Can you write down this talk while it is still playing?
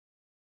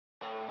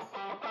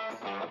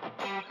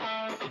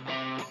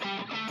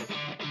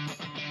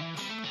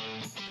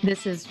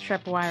This is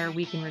TreppWire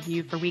Week in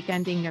Review for week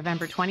ending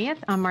November 20th.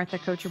 I'm Martha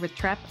Kocher with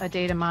Trepp, a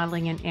data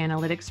modeling and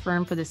analytics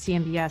firm for the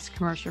CMBS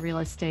commercial real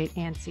estate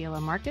and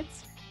CLO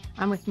markets.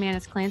 I'm with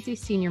Manus Clancy,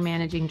 Senior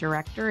Managing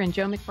Director, and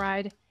Joe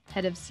McBride,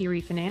 Head of CRE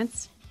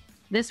Finance.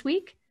 This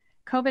week,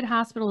 COVID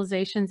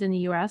hospitalizations in the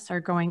U.S. are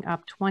going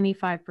up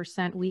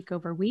 25% week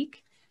over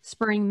week,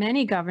 spurring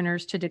many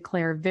governors to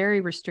declare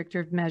very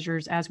restrictive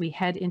measures as we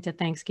head into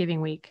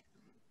Thanksgiving week.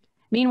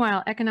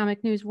 Meanwhile,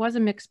 economic news was a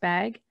mixed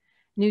bag.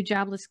 New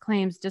jobless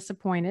claims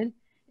disappointed.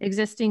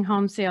 Existing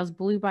home sales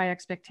blew by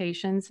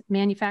expectations.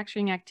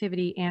 Manufacturing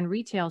activity and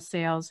retail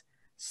sales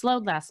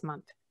slowed last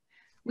month.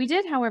 We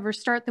did, however,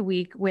 start the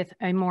week with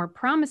a more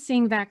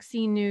promising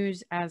vaccine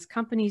news as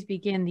companies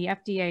begin the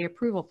FDA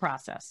approval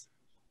process.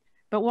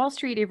 But Wall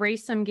Street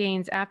erased some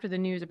gains after the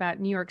news about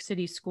New York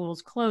City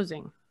schools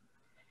closing.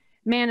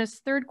 Manus'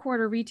 third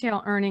quarter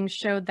retail earnings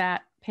showed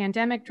that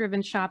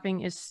pandemic-driven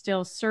shopping is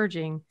still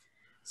surging.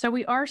 So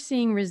we are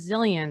seeing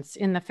resilience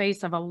in the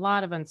face of a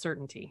lot of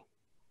uncertainty.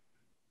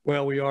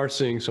 Well, we are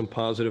seeing some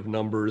positive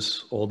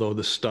numbers, although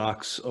the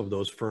stocks of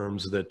those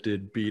firms that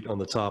did beat on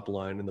the top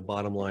line and the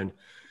bottom line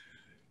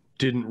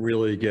didn't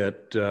really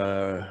get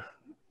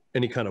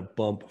any kind of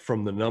bump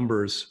from the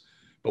numbers.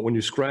 But when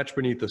you scratch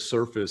beneath the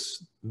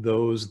surface,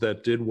 those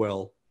that did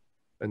well,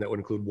 and that would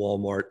include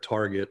Walmart,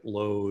 Target,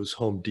 Lowe's,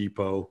 Home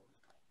Depot,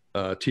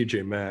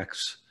 TJ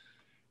Maxx,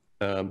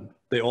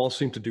 they all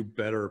seem to do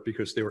better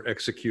because they were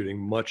executing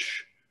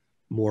much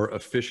more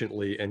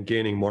efficiently and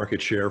gaining market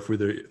share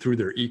through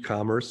their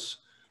e-commerce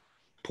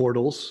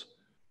portals.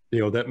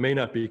 You know, that may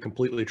not be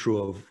completely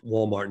true of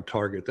Walmart and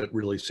Target that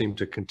really seem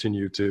to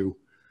continue to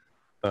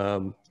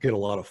get a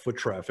lot of foot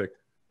traffic.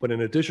 But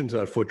in addition to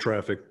that foot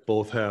traffic,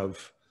 both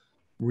have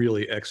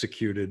really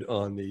executed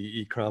on the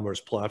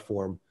e-commerce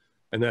platform,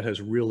 and that has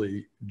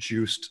really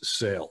juiced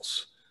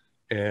sales.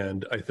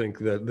 And I think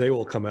that they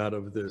will come out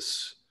of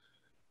this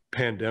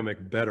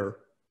pandemic better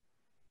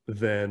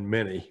than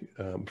many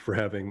for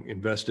having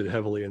invested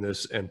heavily in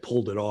this and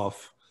pulled it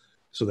off,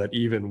 so that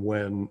even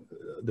when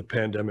the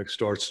pandemic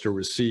starts to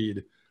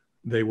recede,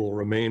 they will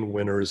remain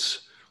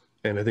winners.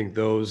 And I think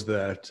those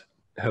that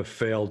have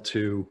failed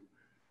to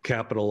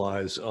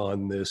capitalize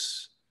on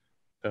this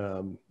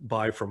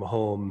buy from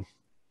home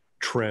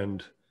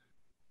trend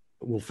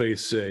will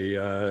face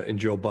in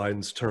Joe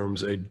Biden's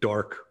terms, a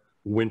dark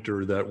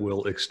winter that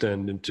will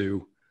extend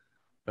into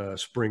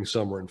spring,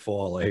 summer, and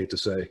fall, I hate to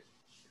say.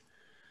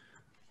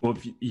 Well,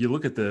 if you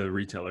look at the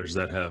retailers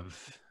that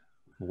have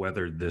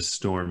weathered this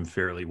storm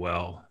fairly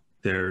well,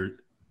 there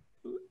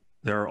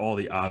are all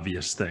the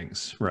obvious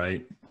things,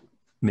 right?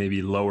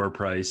 Maybe lower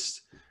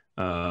priced,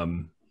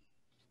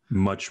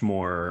 much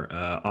more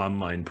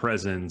online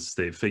presence.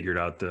 They've figured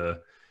out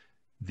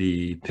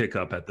the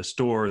pickup at the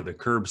store, the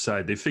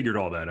curbside. They figured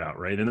all that out,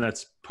 right? And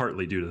that's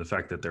partly due to the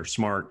fact that they're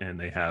smart and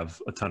they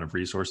have a ton of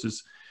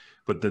resources.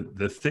 But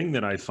the thing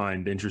that I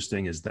find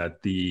interesting is that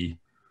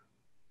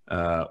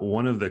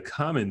one of the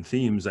common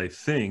themes, I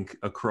think,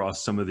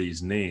 across some of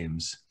these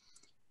names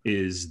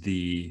is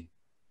the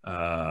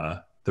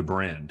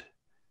brand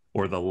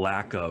or the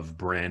lack of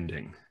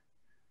branding,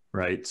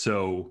 right?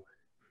 So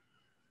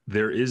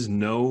there is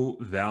no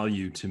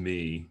value to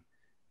me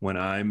when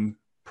I'm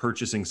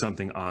purchasing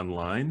something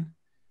online,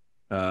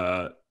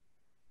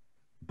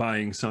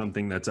 buying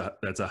something that's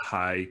a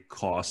high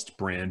cost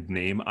brand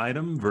name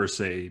item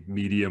versus a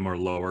medium or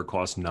lower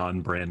cost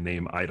non-brand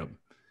name item,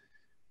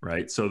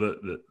 right? So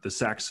the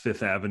Saks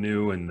Fifth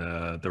Avenue and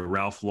the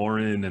Ralph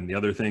Lauren and the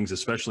other things,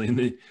 especially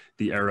in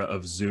the era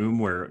of Zoom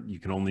where you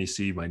can only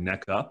see my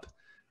neck up,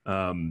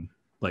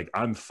 like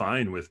I'm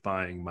fine with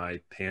buying my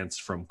pants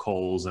from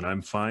Kohl's, and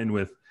I'm fine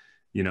with,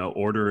 you know,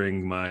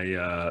 ordering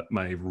my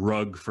my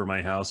rug for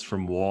my house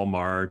from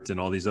Walmart and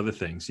all these other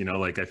things. You know,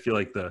 like I feel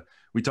like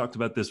we talked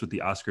about this with the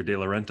Oscar de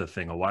la Renta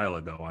thing a while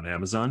ago on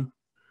Amazon.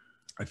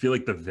 I feel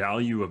like the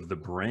value of the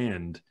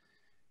brand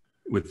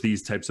with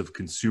these types of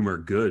consumer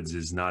goods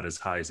is not as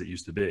high as it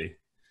used to be.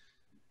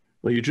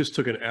 Well, you just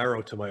took an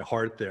arrow to my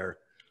heart there,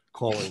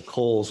 calling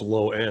Kohl's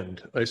low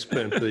end. I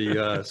spent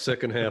the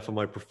second half of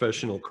my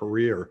professional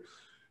career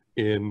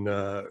in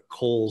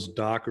Kohl's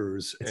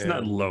Dockers. It's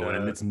not low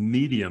end, it's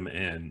medium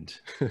end.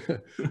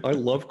 I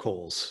love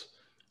Kohl's.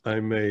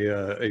 I'm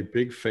a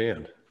big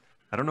fan.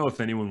 I don't know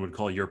if anyone would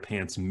call your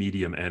pants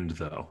medium end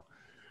though.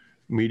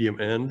 Medium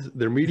end?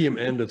 They're medium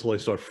end until I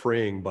start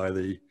fraying by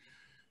the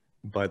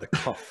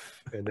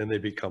cuff, and then they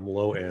become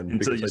low end.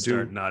 Until you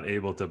start not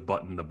able to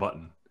button the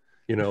button.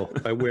 You know,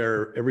 I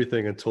wear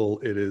everything until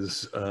it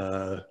is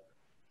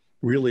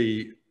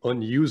really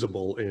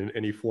unusable in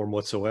any form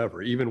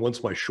whatsoever. Even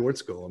once my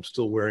shorts go, I'm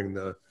still wearing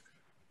the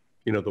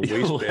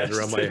waistband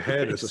around my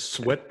head as a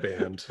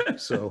sweatband.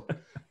 So,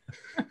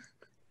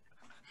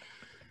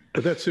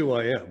 but that's who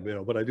I am, you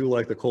know. But I do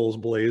like the Kohl's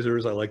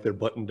blazers. I like their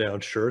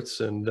button-down shirts,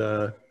 and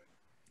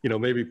you know,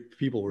 maybe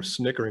people were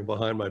snickering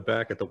behind my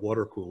back at the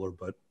water cooler,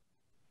 but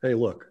hey,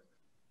 look,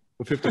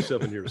 I'm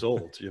 57 years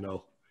old. You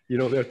know,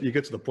 you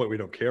get to the point we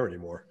don't care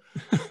anymore.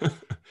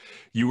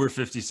 You were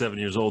 57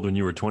 years old when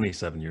you were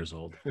 27 years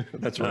old.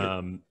 That's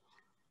right.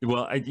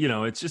 Well,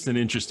 it's just an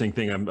interesting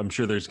thing. I'm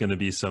sure there's going to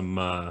be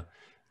some,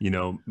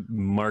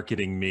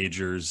 marketing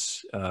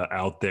majors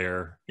out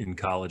there in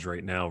college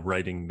right now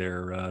writing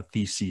their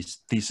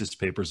thesis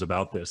papers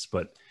about this.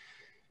 But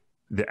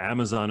the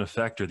Amazon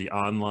effect or the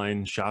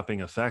online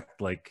shopping effect,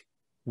 like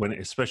when,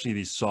 especially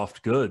these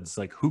soft goods,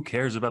 like who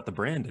cares about the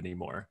brand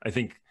anymore? I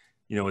think,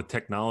 with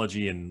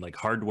technology and like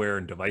hardware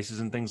and devices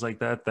and things like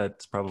that,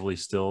 that's probably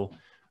still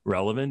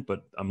relevant.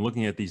 But I'm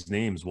looking at these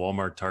names: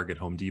 Walmart, Target,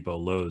 Home Depot,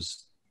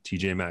 Lowe's,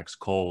 TJ Maxx,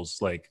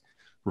 Kohl's, like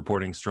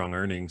reporting strong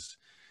earnings.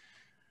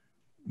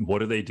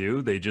 What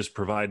do? They just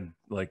provide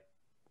like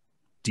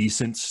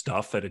decent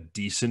stuff at a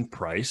decent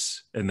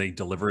price and they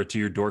deliver it to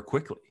your door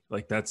quickly.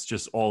 Like that's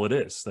just all it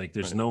is. Like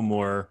there's no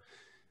more,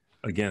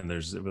 again,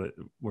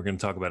 we're going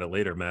to talk about it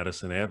later,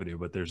 Madison Avenue,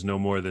 but there's no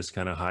more this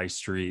kind of high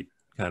street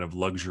kind of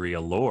luxury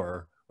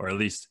allure, or at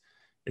least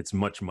it's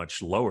much,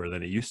 much lower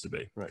than it used to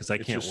be, because I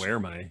can't wear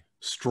my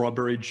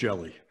strawberry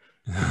jelly.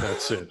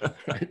 That's it.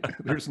 Right?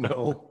 There's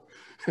no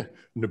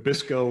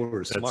Nabisco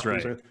or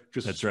Smuckers. Right.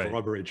 Just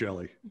strawberry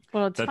jelly.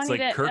 Well, it's that's funny like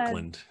that,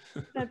 Kirkland.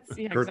 That's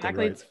Kirkland,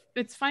 exactly. Right.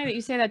 It's funny that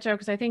you say that, Joe,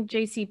 because I think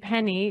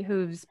JCPenney,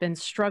 who's been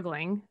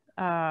struggling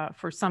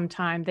for some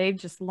time, they've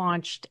just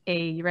launched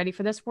you ready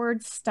for this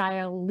word?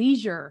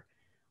 Styleisure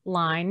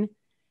line.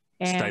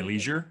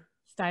 Styleisure?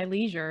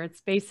 Styleisure.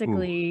 It's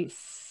basically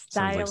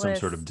sounds like some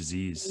sort of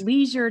disease.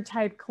 Leisure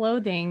type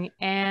clothing,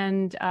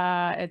 and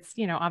it's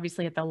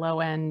obviously at the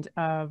low end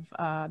of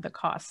the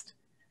cost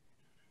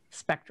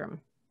spectrum.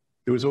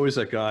 There was always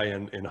that guy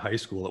in high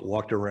school that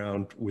walked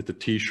around with a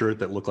T-shirt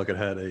that looked like it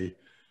had a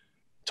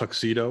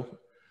tuxedo,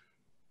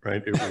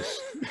 right? It was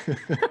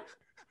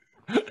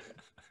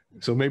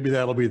so maybe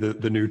that'll be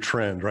the new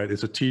trend, right?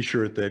 It's a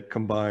T-shirt that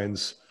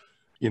combines,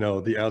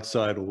 the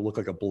outside will look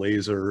like a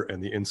blazer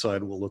and the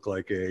inside will look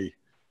like a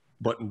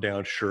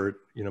button-down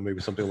shirt,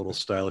 maybe something a little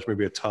stylish,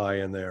 maybe a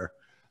tie in there.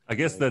 I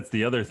guess that's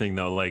the other thing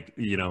though, like,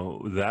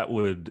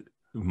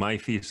 my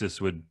thesis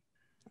would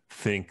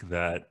think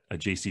that a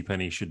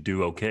JCPenney should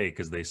do okay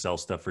because they sell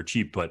stuff for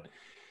cheap, but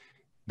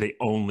they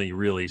only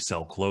really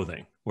sell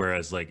clothing.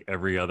 Whereas like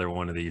every other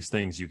one of these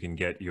things, you can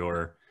get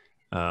your,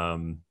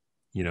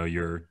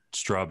 your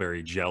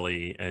strawberry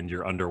jelly and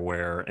your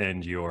underwear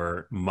and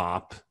your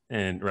mop,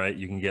 and right,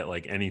 you can get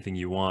like anything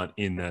you want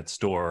in that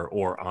store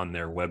or on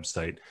their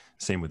website.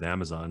 Same with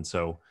Amazon.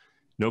 So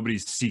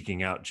nobody's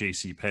seeking out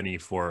JCPenney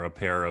for a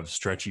pair of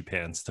stretchy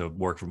pants to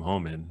work from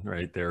home in,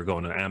 right? They're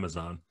going to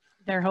Amazon.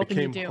 They're hoping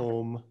I came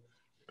home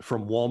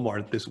from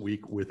Walmart this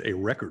week with a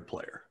record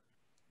player,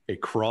 a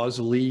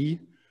Crosley.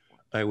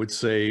 I would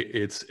say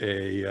it's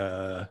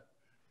a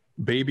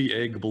baby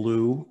egg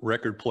blue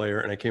record player,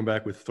 and I came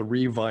back with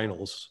 3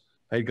 vinyls.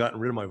 I had gotten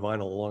rid of my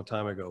vinyl a long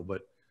time ago,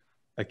 but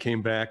I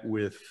came back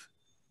with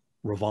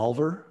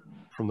Revolver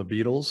from the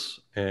Beatles,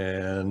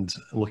 and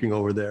looking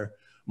over there,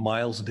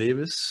 Miles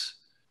Davis,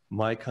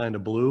 My Kind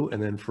of Blue,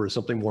 and then for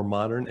something more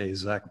modern, a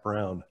Zac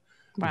Brown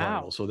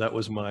vinyl. So that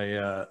was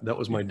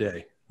my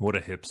day. What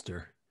a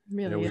hipster.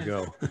 Really there we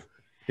go.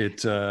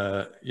 It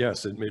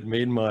it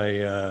made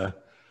my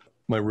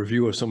my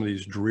review of some of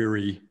these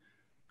dreary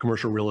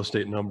commercial real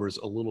estate numbers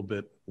a little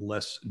bit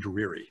less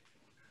dreary.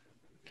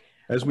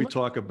 As we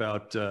talk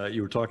about,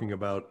 you were talking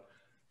about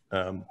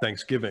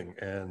Thanksgiving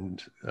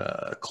and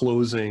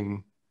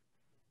closing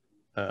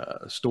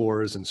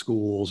stores and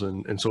schools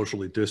and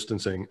socially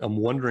distancing. I'm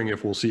wondering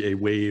if we'll see a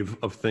wave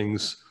of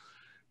things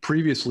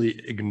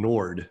previously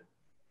ignored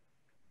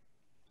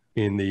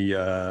in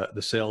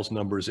the sales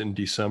numbers in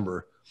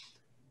December.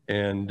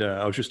 And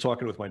I was just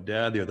talking with my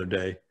dad the other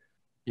day,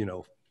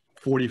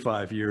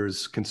 45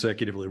 years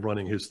consecutively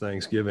running his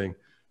Thanksgiving,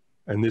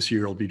 and this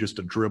year it'll be just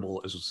a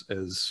dribble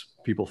as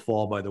people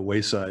fall by the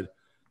wayside.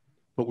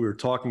 But we were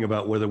talking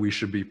about whether we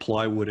should be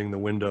plywooding the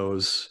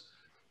windows,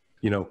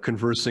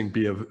 conversing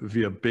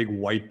via big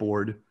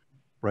whiteboard,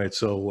 right?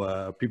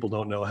 So people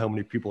don't know how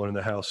many people are in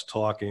the house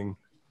talking,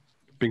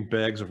 big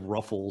bags of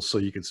Ruffles so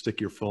you can stick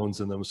your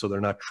phones in them so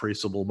they're not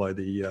traceable by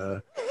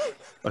the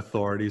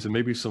authorities, and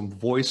maybe some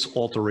voice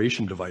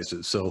alteration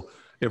devices so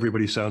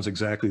everybody sounds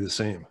exactly the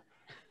same.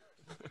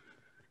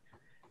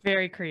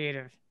 Very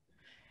creative.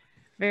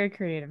 Very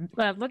creative.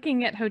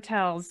 Looking at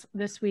hotels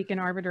this week, an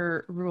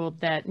arbiter ruled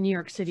that New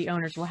York City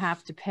owners will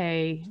have to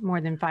pay more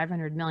than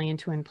 $500 million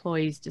to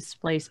employees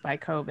displaced by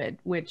COVID,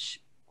 which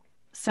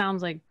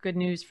sounds like good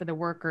news for the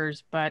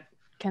workers, but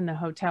can the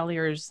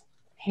hoteliers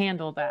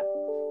handle that?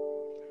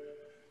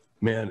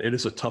 Man, it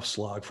is a tough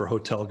slog for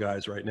hotel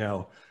guys right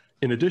now.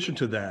 In addition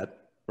to that,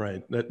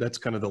 right, that's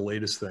kind of the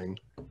latest thing.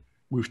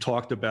 We've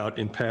talked about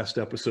in past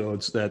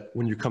episodes that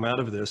when you come out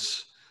of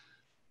this,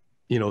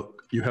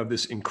 you have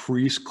this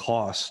increased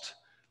cost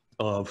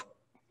of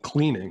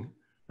cleaning,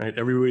 right?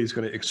 Everybody's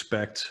going to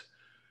expect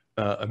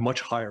a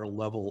much higher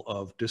level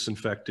of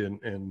disinfectant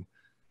and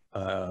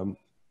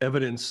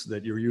evidence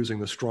that you're using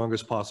the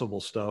strongest possible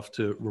stuff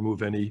to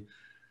remove any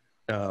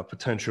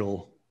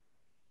potential,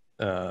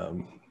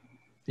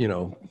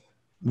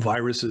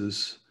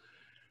 viruses.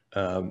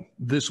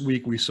 This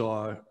week we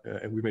saw,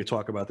 and we may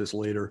talk about this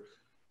later,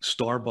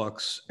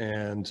 Starbucks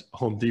and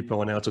Home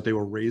Depot announced that they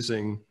were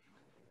raising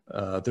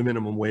the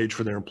minimum wage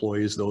for their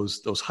employees.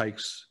 Those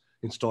hikes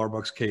in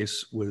Starbucks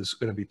case was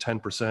going to be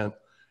 10%.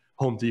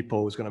 Home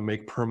Depot was going to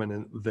make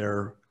permanent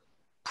their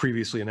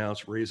previously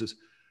announced raises.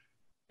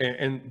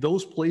 And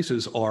those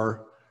places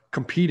are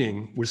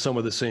competing with some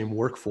of the same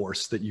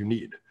workforce that you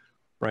need,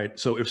 right?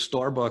 So if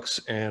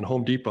Starbucks and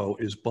Home Depot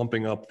is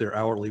bumping up their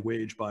hourly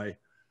wage by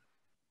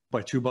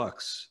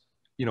 $2,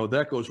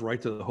 that goes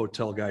right to the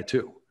hotel guy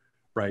too,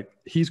 right?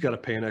 He's got to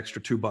pay an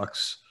extra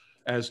 $2,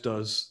 as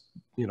does,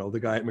 the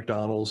guy at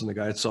McDonald's and the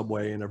guy at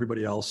Subway and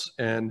everybody else.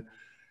 And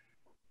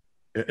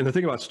the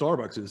thing about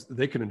Starbucks is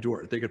they can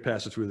endure it. They could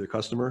pass it through to the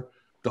customer.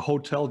 The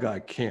hotel guy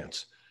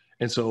can't.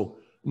 And so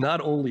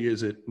not only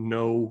is it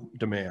no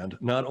demand,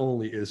 not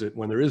only is it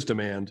when there is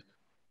demand,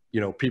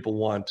 people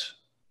want,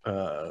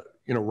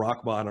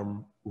 rock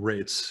bottom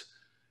rates.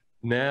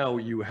 Now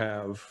you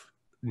have,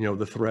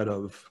 the threat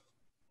of,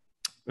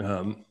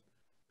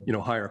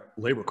 higher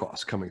labor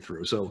costs coming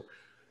through. So,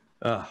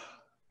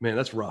 man,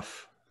 that's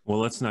rough. Well,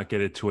 let's not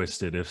get it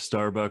twisted. If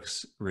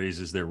Starbucks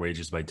raises their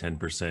wages by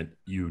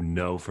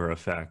 10%, for a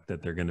fact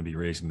that they're going to be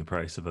raising the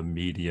price of a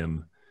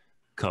medium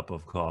cup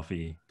of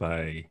coffee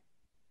by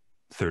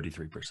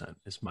 33%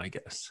 is my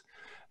guess.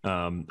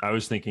 I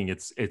was thinking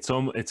it's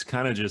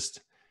kind of just,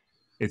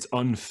 it's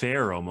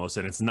unfair almost.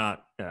 And it's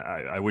not,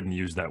 I wouldn't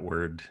use that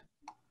word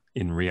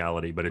in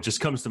reality, but it just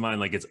comes to mind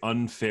like it's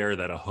unfair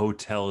that a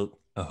hotelier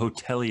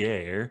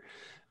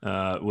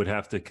would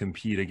have to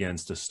compete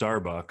against a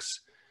Starbucks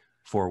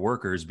for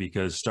workers,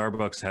 because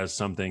Starbucks has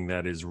something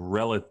that is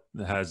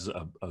has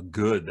a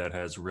good that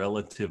has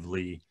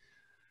relatively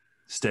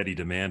steady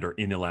demand or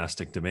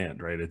inelastic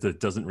demand, right?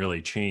 It doesn't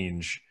really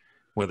change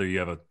whether you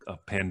have a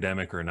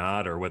pandemic or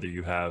not, or whether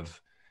you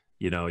have,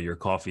 your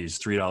coffee is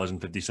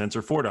 $3.50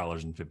 or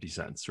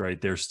 $4.50,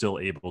 right? They're still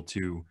able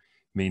to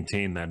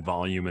maintain that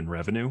volume and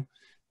revenue.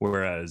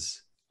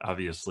 Whereas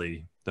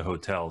obviously the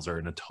hotels are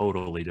in a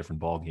totally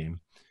different ballgame,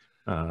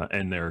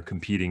 and they're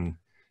competing.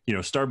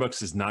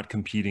 Starbucks is not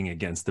competing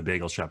against the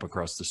bagel shop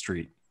across the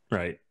street,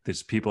 right?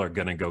 These people are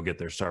going to go get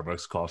their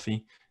Starbucks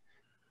coffee.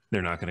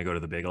 They're not going to go to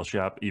the bagel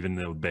shop, even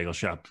though bagel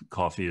shop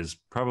coffee is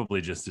probably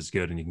just as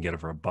good and you can get it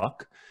for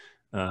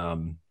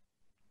 $1.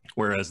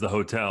 Whereas the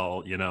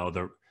hotel,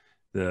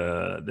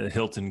 the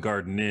Hilton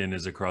Garden Inn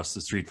is across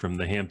the street from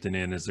the Hampton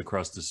Inn, is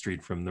across the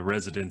street from the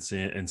Residence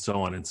Inn, and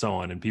so on and so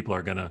on. And people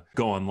are going to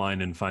go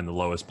online and find the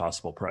lowest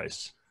possible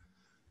price.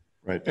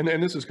 Right.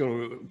 And this is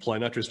going to apply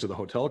not just to the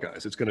hotel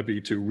guys, it's going to be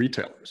to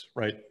retailers,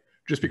 right?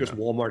 Just because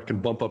Walmart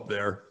can bump up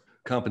their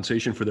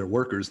compensation for their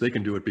workers, they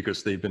can do it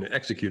because they've been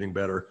executing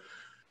better.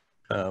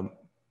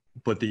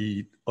 But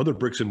the other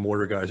bricks and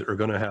mortar guys are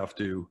going to have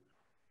to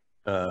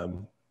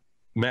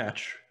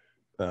match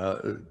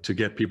to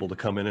get people to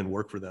come in and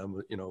work for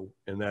them,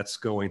 and that's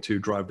going to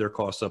drive their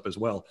costs up as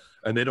well.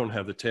 And they don't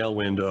have the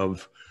tailwind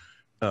of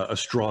a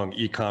strong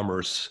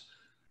e-commerce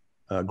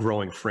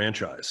growing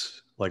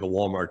franchise like a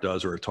Walmart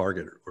does, or a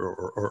Target,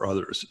 or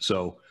others.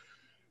 So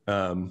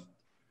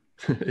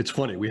it's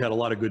funny. We had a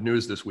lot of good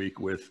news this week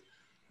with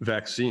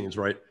vaccines,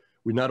 right?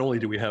 Not only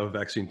do we have a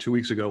vaccine 2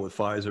 weeks ago with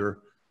Pfizer,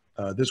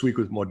 this week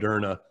with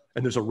Moderna,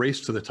 and there's a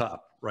race to the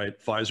top, right?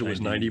 Pfizer was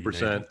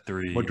 90%,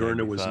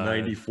 Moderna was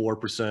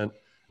 94%.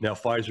 Now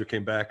Pfizer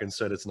came back and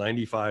said it's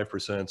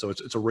 95%. So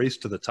it's a race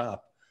to the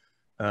top,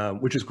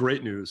 which is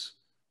great news.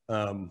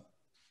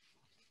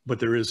 But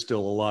there is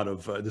still a lot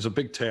of, there's a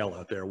big tail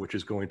out there, which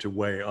is going to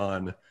weigh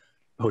on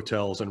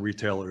hotels and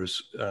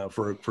retailers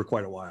for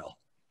quite a while.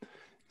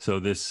 So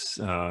this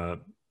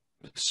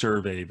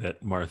survey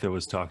that Martha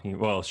was talking,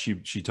 well,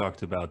 she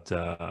talked about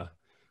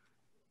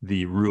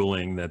the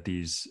ruling that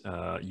these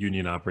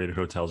union operated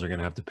hotels are going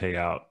to have to pay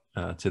out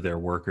to their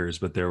workers.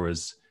 But there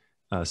was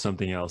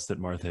something else that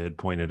Martha had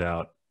pointed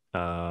out,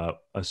 a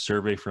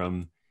survey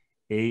from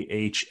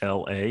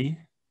AHLA,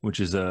 which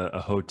is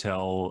a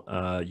hotel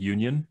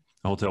union,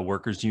 a hotel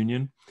workers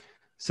union,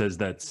 says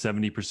that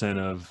 70%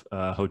 of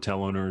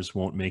hotel owners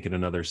won't make it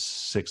another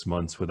 6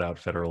 months without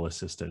federal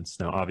assistance.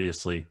 Now,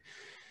 obviously,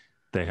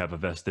 they have a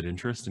vested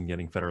interest in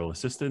getting federal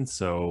assistance,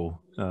 so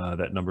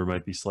that number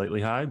might be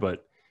slightly high,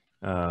 but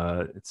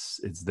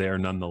it's there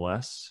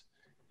nonetheless.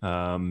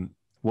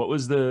 What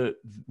was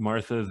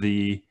Martha,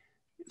 the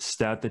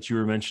stat that you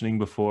were mentioning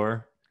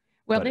before?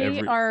 Well, they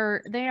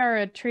are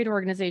a trade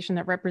organization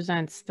that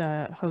represents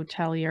the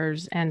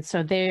hoteliers, and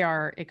so they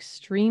are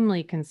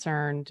extremely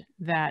concerned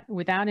that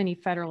without any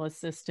federal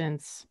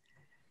assistance,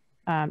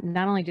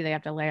 not only do they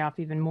have to lay off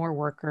even more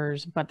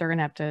workers, but they're going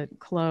to have to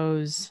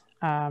close.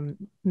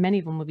 Many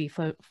of them will be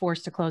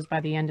forced to close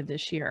by the end of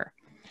this year.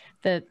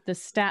 The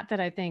stat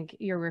that I think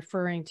you're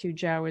referring to,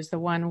 Joe, is the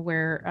one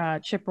where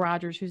Chip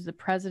Rogers, who's the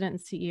president and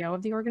CEO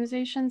of the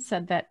organization,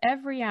 said that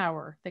every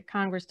hour that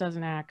Congress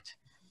doesn't act,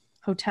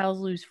 hotels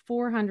lose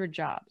 400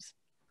 jobs.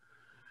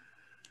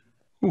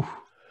 Yeah,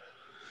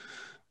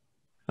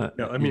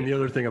 I mean, the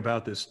other thing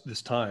about this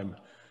time,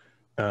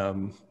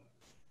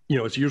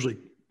 it's usually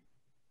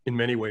in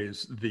many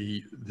ways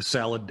the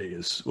salad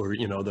days, or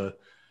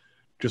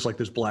the just like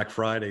there's Black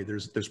Friday,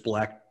 there's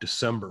Black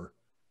December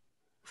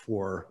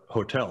for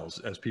hotels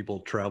as people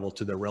travel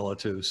to their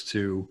relatives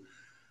to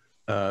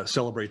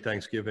celebrate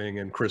Thanksgiving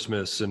and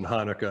Christmas and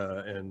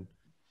Hanukkah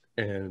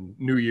and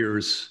New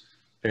Year's,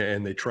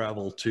 and they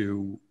travel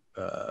to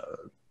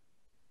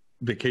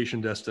vacation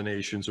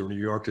destinations or New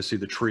York to see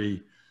the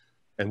tree.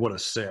 And what a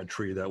sad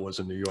tree that was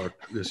in New York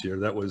this year.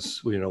 That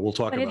was, we'll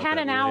talk about that later. But it had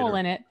an owl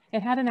in it.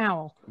 It had an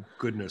owl.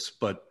 Goodness.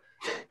 But,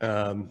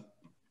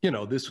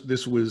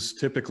 this was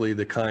typically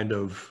the kind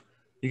of...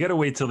 You got to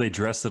wait till they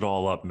dress it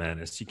all up,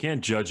 Menace. You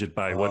can't judge it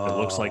by what it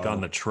looks like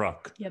on the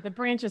truck. Yeah, the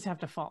branches have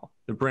to fall.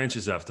 The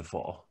branches have to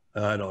fall.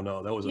 I don't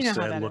know. That was a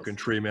sad-looking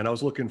tree, man. I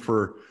was looking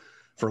for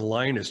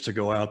Linus to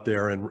go out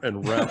there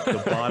and wrap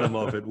the bottom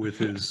of it with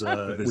his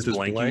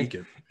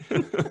blanket.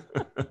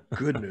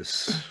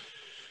 Goodness.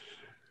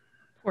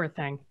 Poor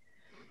thing.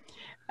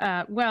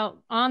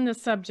 Well, on the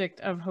subject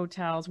of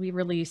hotels, we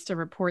released a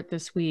report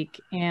this week,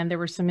 and there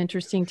were some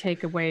interesting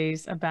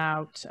takeaways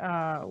about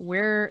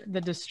where the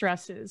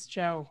distress is.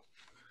 Joe.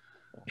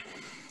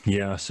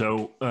 Yeah,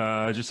 so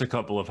just a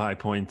couple of high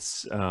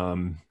points.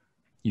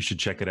 You should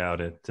check it out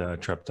at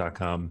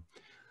Trepp.com,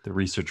 the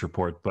research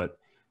report. But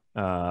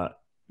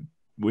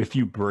if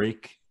you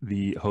break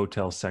the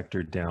hotel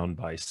sector down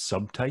by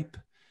subtype,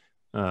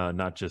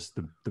 not just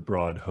the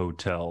broad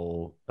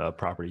hotel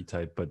property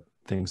type, but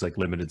things like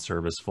limited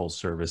service, full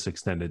service,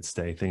 extended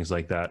stay, things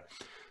like that.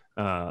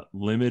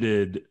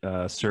 Limited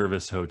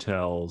service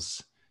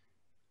hotels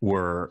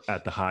were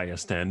at the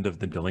highest end of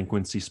the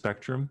delinquency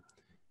spectrum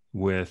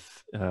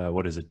with,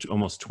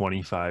 almost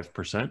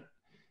 25%.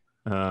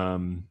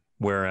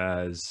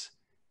 Whereas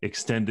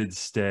extended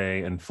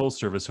stay and full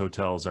service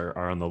hotels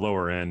are on the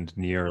lower end,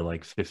 near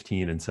like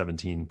 15 and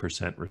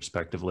 17%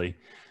 respectively.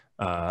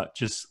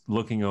 Just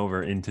looking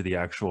over into the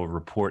actual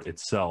report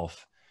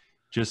itself,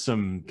 just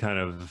some kind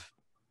of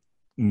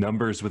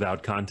numbers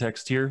without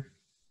context here.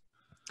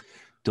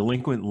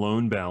 Delinquent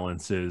loan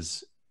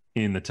balances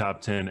in the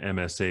top 10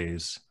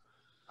 MSAs,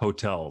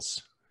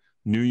 hotels.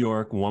 New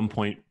York,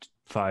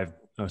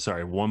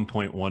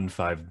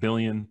 1.15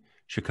 billion.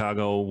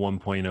 Chicago,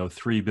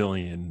 1.03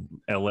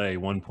 billion. LA,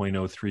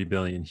 1.03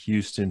 billion.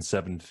 Houston,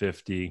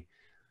 750.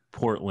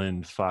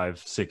 Portland,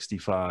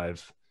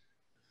 565.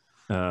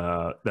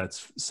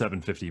 That's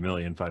 750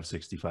 million,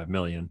 565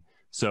 million.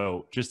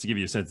 So just to give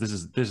you a sense, this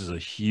is a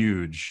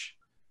huge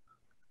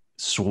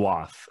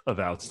swath of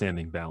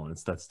outstanding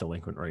balance that's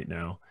delinquent right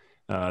now.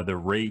 The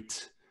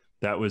rate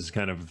that was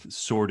kind of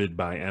sorted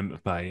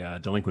by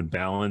delinquent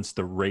balance.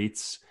 The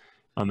rates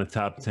on the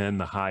top 10,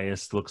 the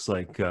highest looks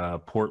like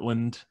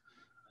Portland,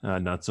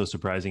 not so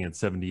surprising at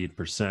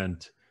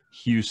 78%.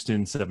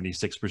 Houston,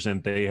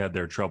 76%. They had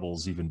their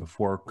troubles even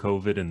before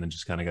COVID and then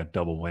just kind of got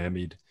double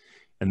whammied.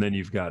 And then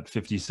you've got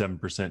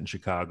 57% in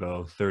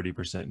Chicago,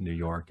 30% in New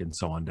York, and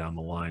so on down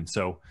the line.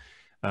 So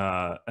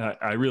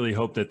I really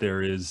hope that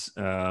there is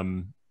a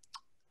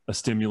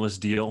stimulus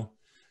deal,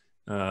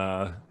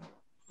 penned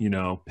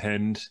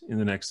in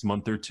the next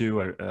month or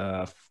two.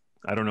 I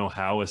don't know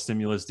how a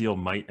stimulus deal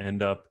might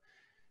end up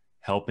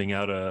helping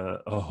out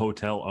a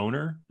hotel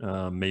owner.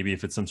 Maybe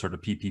if it's some sort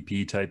of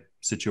PPP type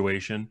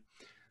situation,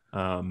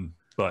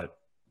 but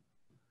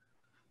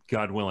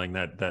God willing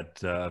that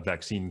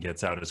vaccine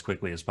gets out as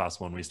quickly as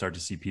possible and we start to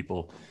see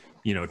people,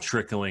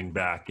 trickling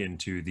back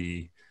into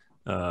the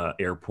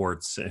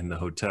airports and the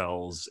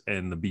hotels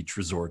and the beach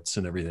resorts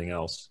and everything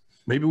else.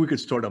 Maybe we could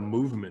start a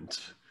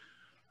movement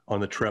on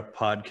the Trepp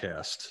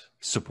podcast.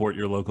 Support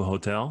your local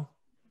hotel.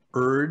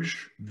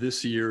 Urge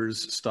this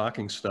year's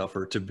stocking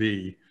stuffer to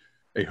be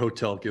a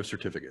hotel gift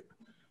certificate,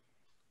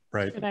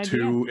 right?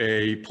 To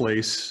a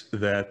place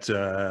that,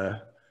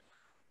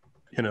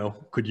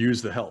 could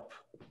use the help.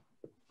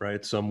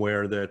 Right,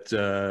 somewhere that,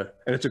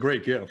 and it's a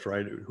great gift,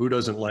 right? Who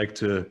doesn't like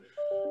to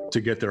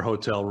get their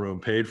hotel room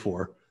paid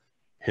for?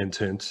 Hint,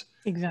 hint.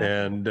 Exactly.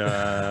 And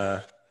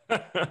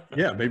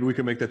yeah, maybe we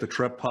can make that the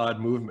Trepp Pod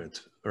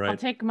movement, right? I'll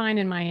take mine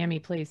in Miami,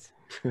 please.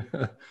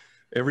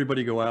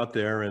 Everybody go out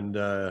there, and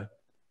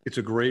it's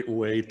a great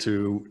way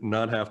to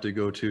not have to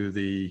go to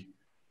the,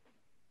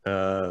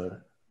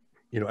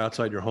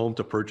 outside your home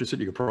to purchase it.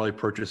 You could probably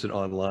purchase it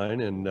online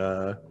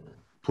and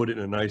put it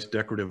in a nice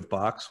decorative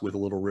box with a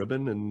little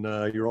ribbon, and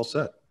you're all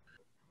set.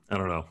 I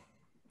don't know.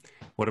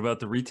 What about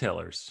the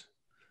retailers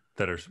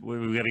that are?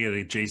 We got to get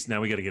a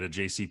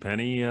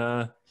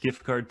JCPenney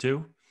gift card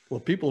too. Well,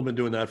 people have been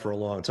doing that for a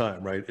long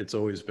time, right? It's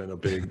always been a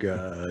big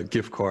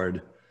gift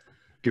card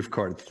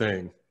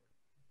thing,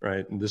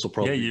 right? And this will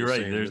probably you're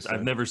right.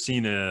 I've never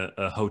seen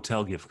a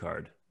hotel gift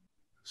card.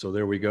 So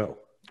there we go.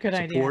 Good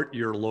idea. Support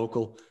your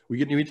local.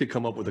 We need to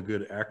come up with a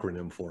good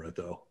acronym for it,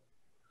 though.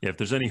 Yeah, if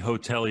there's any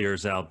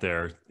hoteliers out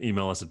there,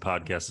 email us at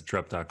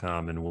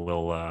podcast@trepp.com, and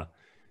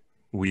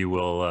we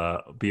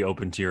will be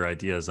open to your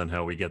ideas on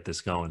how we get this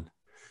going.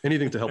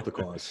 Anything to help the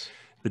cause.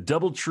 The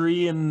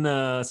DoubleTree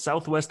in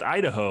Southwest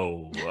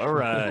Idaho. All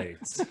right.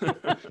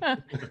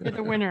 You're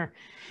the winner.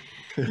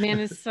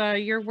 Manus,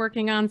 you're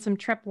working on some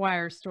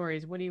TreppWire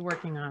stories. What are you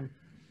working on?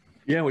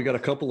 Yeah, we got a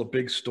couple of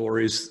big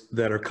stories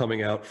that are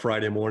coming out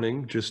Friday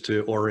morning. Just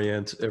to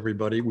orient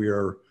everybody, we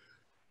are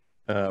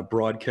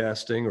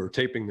broadcasting or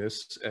taping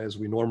this as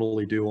we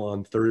normally do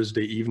on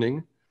Thursday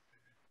evening.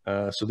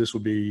 So this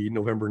would be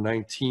November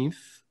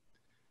 19th.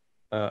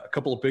 A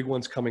couple of big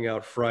ones coming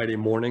out Friday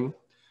morning.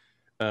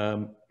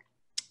 A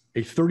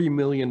 $30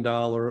 million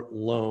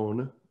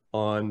loan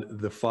on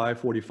the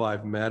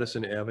 545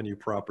 Madison Avenue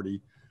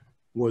property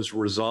was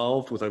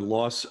resolved with a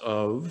loss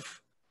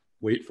of,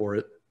 wait for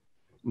it,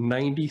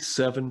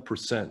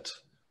 97%,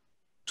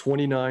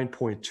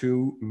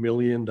 $29.2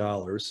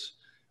 million.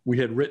 We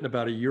had written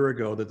about a year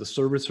ago that the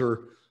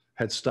servicer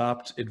had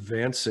stopped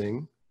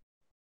advancing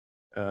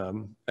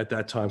at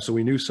that time. So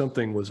we knew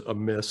something was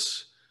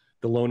amiss.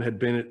 The loan had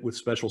been with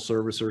special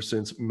servicer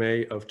since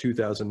May of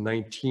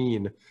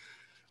 2019.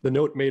 The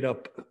note made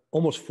up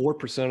almost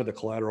 4% of the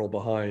collateral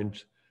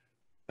behind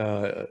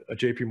a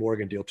JP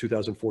Morgan deal,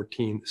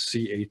 2014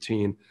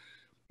 C18.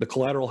 The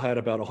collateral had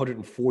about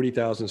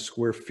 140,000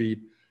 square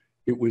feet.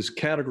 It was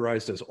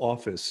categorized as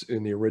office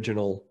in the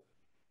original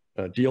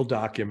deal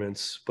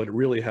documents, but it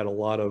really had a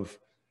lot of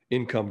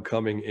income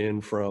coming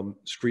in from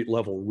street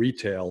level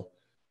retail.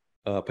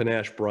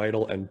 Panache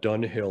Bridal and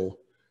Dunhill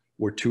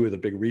were two of the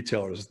big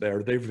retailers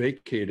there. They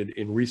vacated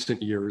in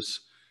recent years,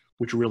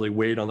 which really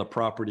weighed on the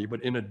property.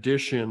 But in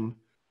addition,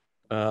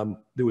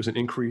 there was an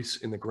increase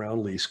in the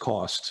ground lease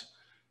cost,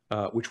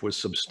 which was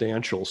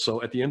substantial.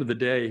 So at the end of the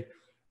day,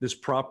 this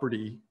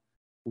property,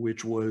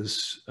 which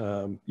was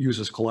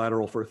used as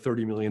collateral for a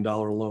 $30 million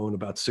loan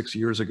about 6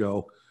 years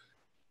ago,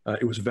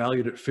 it was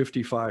valued at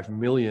 $55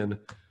 million,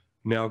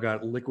 now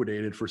got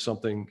liquidated for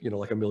something,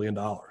 like $1 million.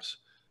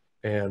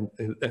 And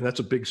that's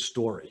a big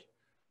story.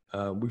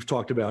 We've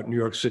talked about New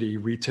York City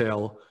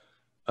retail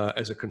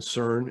as a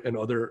concern and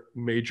other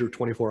major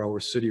 24-hour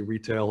city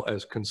retail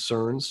as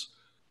concerns.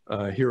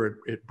 Here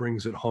it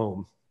brings it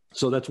home.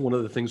 So that's one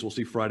of the things we'll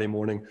see Friday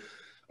morning.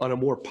 On a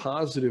more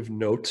positive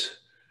note,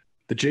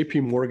 the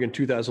JP Morgan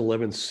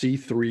 2011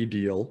 C3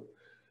 deal,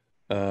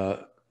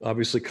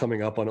 obviously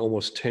coming up on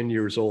almost 10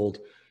 years old.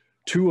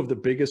 Two of the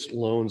biggest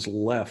loans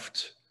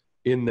left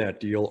in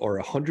that deal are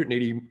a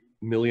 $180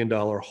 million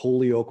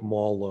Holyoke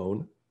Mall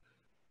loan.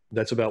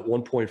 That's about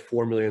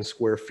 1.4 million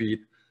square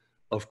feet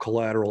of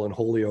collateral in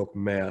Holyoke,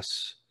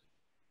 Mass.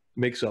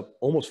 Makes up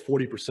almost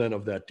 40%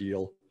 of that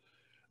deal.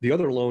 The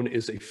other loan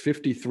is a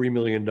 $53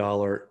 million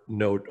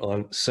note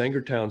on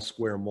Sangertown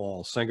Square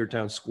Mall.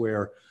 Sangertown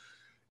Square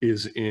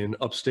is in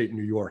upstate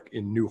New York,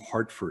 in New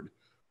Hartford.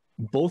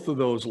 Both of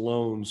those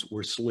loans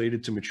were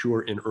slated to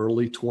mature in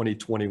early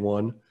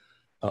 2021.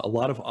 A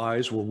lot of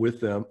eyes were with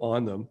them,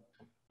 on them.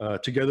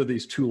 Together,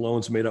 these two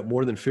loans made up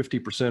more than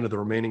 50% of the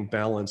remaining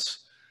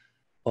balance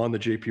on the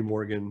JP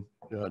Morgan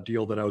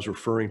deal that I was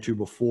referring to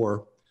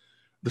before.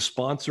 The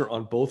sponsor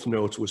on both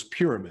notes was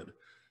Pyramid,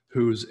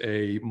 who's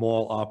a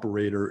mall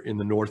operator in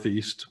the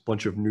Northeast, a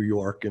bunch of New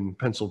York and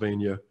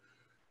Pennsylvania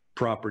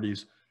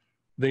properties.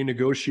 They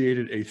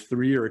negotiated a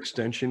 3-year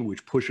extension,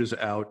 which pushes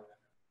out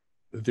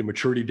the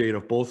maturity date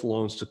of both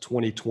loans to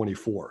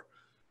 2024.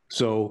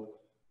 So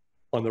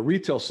on the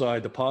retail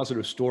side, the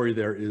positive story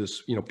there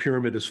is,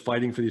 Pyramid is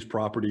fighting for these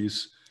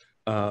properties.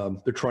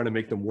 They're trying to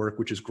make them work,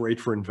 which is great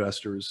for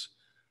investors.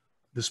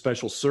 The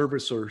special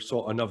servicer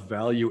saw enough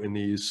value in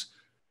these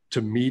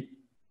to meet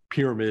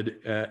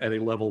Pyramid at a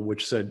level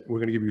which said, we're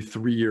going to give you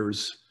 3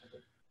 years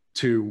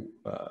to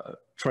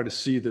try to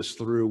see this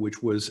through,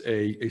 which was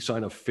a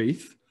sign of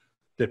faith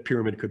that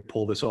Pyramid could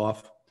pull this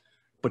off.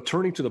 But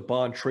turning to the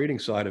bond trading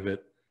side of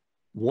it,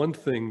 one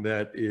thing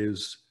that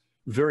is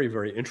very,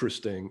 very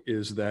interesting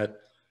is that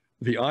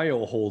the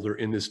IO holder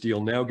in this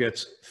deal now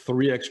gets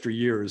 3 extra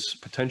years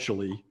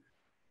potentially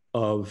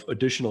of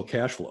additional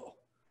cash flow.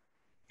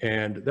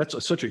 And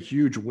that's such a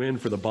huge win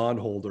for the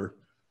bondholder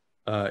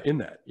in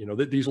that.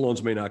 These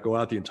loans may not go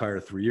out the entire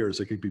 3 years.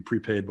 They could be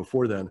prepaid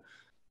before then.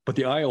 But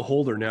the IO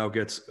holder now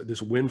gets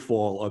this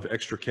windfall of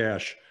extra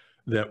cash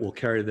that will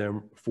carry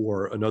them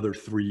for another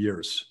 3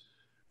 years.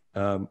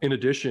 In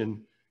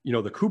addition,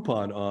 the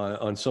coupon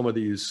on some of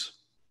these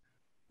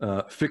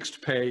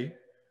fixed pay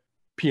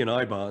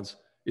P&I bonds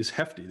is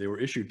hefty. They were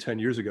issued 10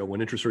 years ago when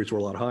interest rates were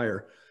a lot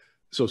higher.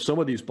 So some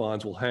of these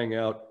bonds will hang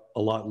out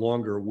a lot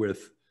longer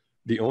with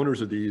the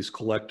owners of these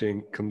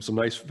collecting some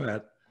nice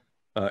fat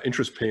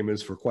interest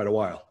payments for quite a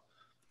while.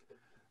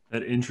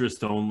 That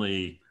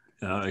interest-only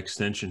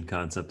extension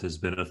concept has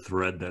been a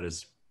thread that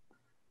has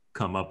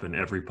come up in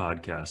every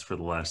podcast for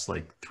the last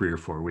 3 or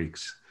 4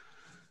 weeks.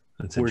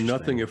 We're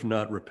nothing if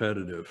not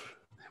repetitive.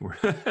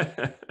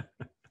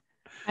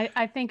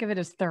 I think of it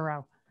as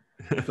thorough.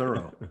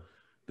 Thorough.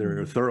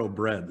 They're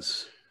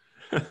thoroughbreds.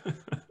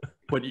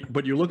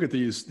 But you look at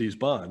these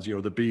bonds,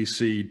 the B,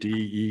 C, D,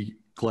 E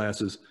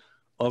classes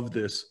of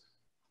this,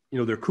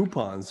 their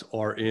coupons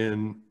are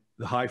in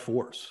the high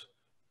 4s.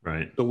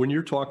 Right. So when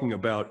you're talking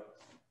about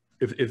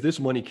if this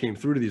money came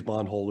through to these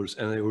bondholders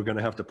and they were going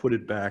to have to put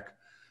it back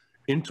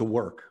into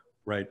work,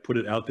 right, put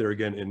it out there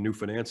again in new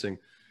financing,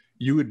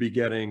 you would be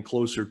getting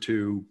closer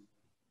to,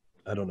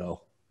 I don't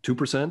know,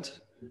 2%,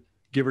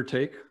 give or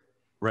take,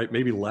 right?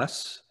 Maybe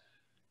less.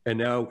 And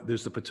now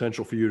there's the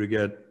potential for you to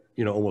get,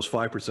 almost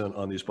 5%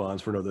 on these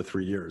bonds for another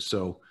 3 years.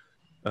 So,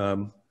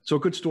 so a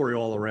good story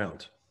all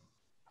around.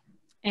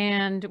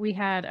 And we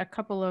had a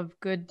couple of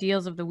good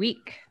deals of the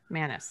week,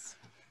 Manus.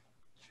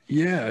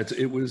 Yeah,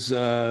 it was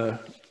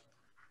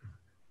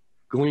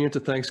going into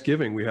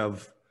Thanksgiving. We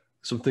have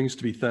some things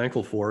to be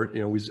thankful for.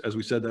 As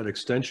we said, that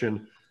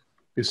extension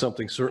is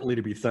something certainly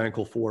to be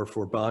thankful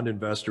for bond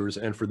investors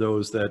and for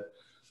those that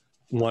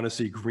want to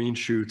see green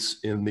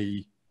shoots in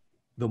the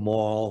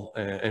mall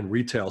and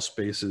retail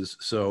spaces.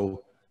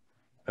 So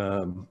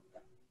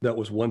that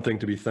was one thing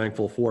to be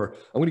thankful for.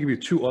 I'm going to give you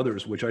two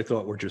others, which I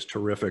thought were just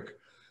terrific.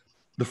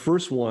 The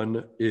first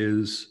one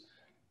is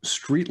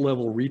street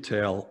level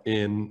retail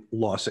in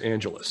Los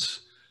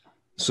Angeles.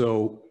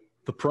 So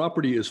the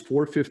property is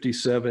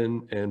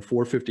 457 and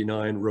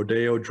 459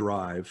 Rodeo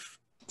Drive.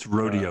 It's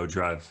Rodeo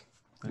Drive.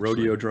 Actually.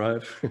 Rodeo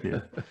Drive.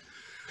 Yeah.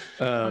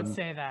 Don't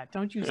say that.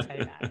 Don't you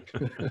say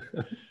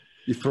that.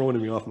 You're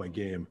throwing me off my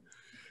game.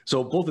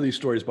 So both of these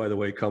stories, by the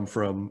way, come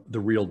from The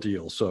Real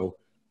Deal. So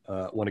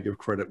I want to give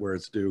credit where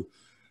it's due.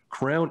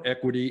 Crown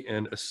Equity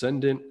and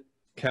Ascendant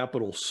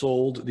Capital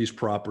sold these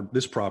two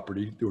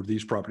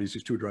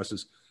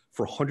addresses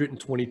for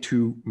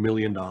 $122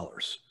 million.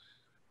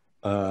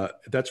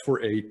 That's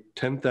for a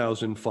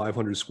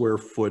 10,500 square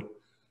foot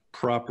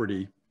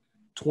property,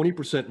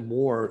 20%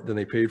 more than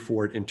they paid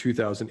for it in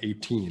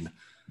 2018.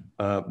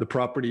 The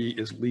property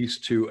is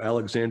leased to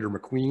Alexander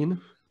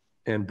McQueen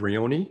and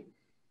Brioni,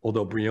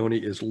 although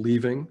Brioni is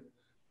leaving,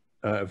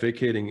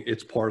 vacating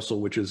its parcel,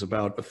 which is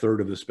about a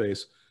third of the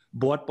space,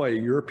 bought by a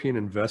European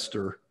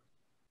investor.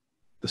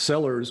 The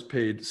sellers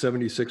paid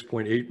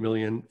 $76.8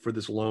 million for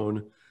this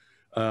loan.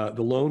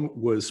 The loan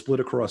was split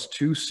across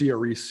two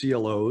CRE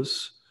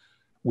CLOs,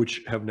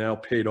 which have now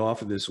paid off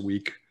this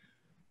week.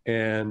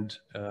 And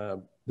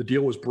the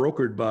deal was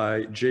brokered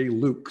by Jay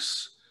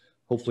Lukes,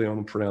 hopefully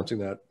I'm pronouncing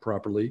that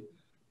properly,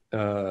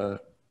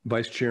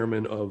 vice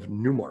chairman of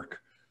Newmark.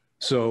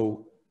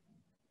 So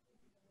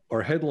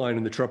our headline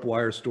in the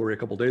TreppWire story a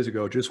couple of days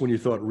ago, just when you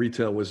thought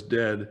retail was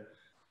dead,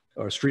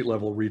 or street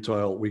level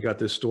retail, we got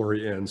this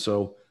story in.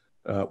 So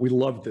we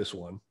loved this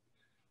one.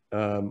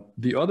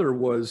 The other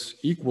was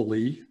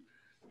equally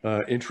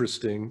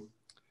interesting.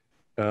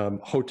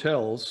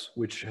 Hotels,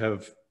 which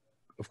have,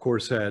 of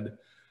course, had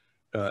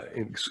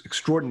an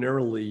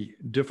extraordinarily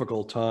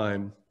difficult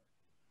time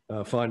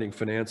finding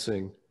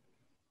financing,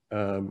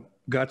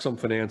 got some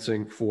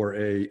financing for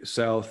a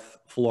South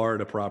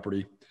Florida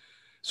property.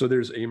 So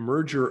there's a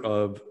merger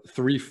of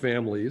three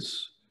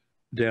families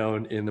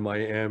down in the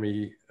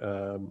Miami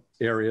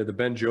area, the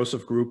Ben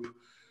Joseph Group,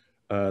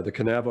 the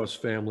Canavos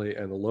family,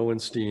 and the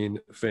Lowenstein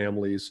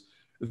families.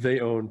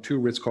 They own two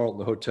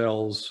Ritz-Carlton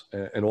hotels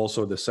and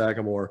also the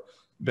Sagamore.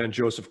 Ben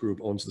Joseph Group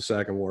owns the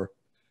Sagamore.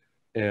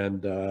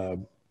 And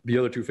the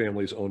other two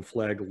families own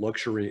Flag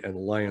Luxury and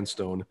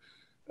Lionstone,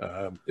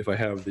 if I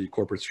have the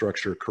corporate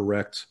structure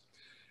correct.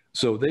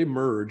 So they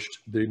merged.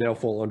 They now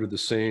fall under the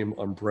same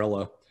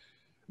umbrella.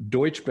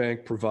 Deutsche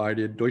Bank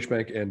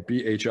and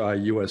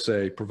BHI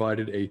USA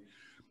provided a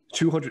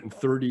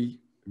 $230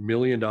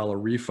 million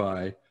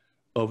refi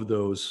of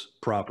those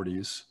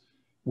properties,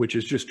 which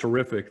is just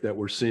terrific that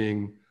we're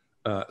seeing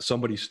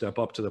somebody step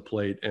up to the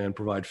plate and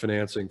provide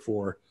financing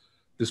for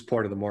this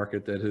part of the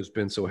market that has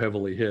been so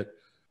heavily hit.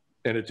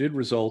 And it did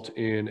result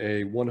in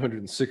a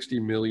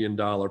 $160 million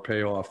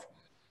payoff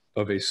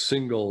of a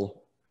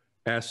single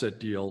asset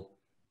deal.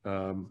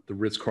 The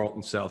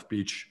Ritz-Carlton South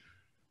Beach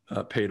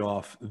paid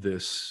off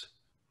this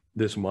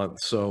month.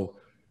 So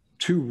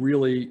two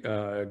really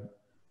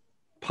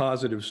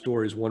positive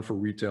stories, one for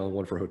retail and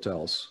one for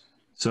hotels.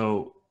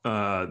 So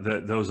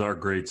those are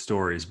great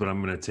stories, but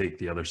I'm going to take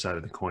the other side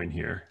of the coin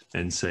here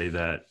and say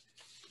that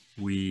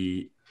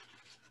we're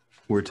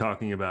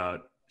talking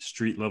about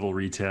street level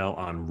retail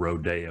on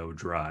Rodeo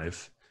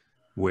Drive,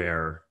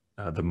 where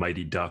the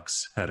Mighty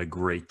Ducks had a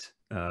great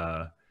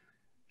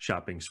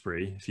shopping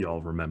spree, if you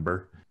all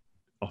remember.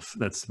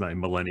 That's my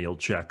millennial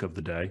check of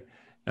the day.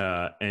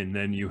 And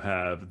then you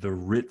have the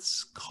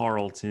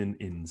Ritz-Carlton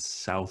in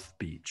South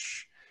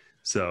Beach.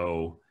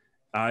 So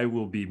I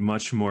will be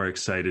much more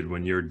excited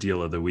when your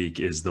deal of the week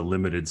is the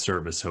limited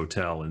service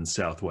hotel in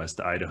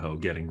Southwest Idaho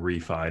getting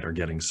refied or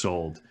getting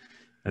sold.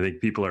 I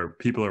think people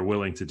are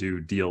willing to do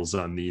deals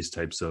on these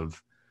types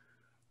of,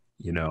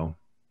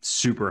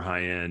 super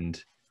high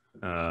end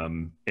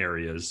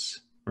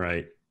areas,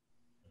 right?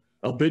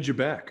 I'll bid you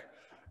back,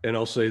 and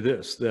I'll say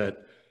this,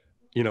 that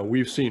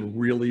we've seen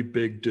really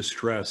big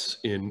distress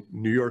in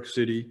New York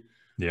City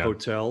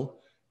hotel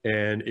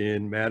and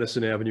in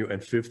Madison Avenue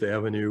and Fifth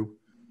Avenue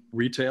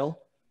retail.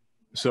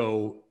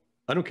 So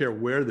I don't care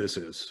where this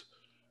is.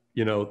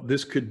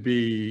 This could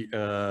be,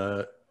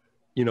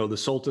 the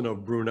Sultan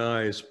of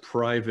Brunei's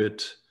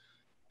private,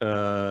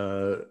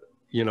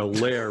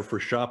 lair for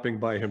shopping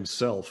by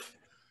himself.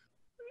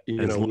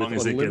 As long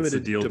as it gets the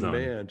deal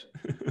demand,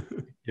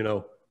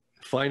 done.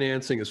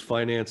 Financing is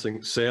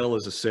financing, sale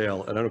is a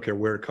sale, and I don't care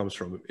where it comes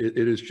from.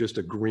 It is just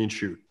a green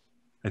shoot.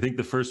 I think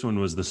the first one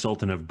was the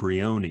Sultan of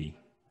Brioni,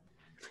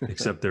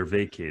 except they're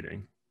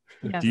vacating.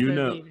 Yes, Do you they're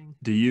know? leaving.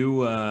 Do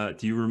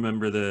you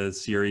remember the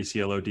CRE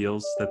CLO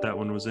deals that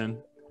one was in?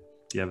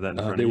 Do you have that in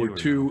front They of you? were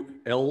two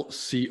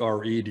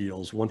LCRE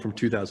deals, one from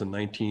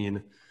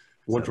 2019,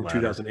 one from ladder?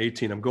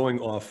 2018. I'm going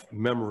off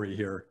memory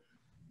here.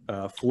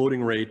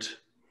 Floating rate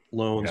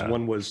loans. Yeah.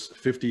 One was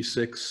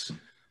 56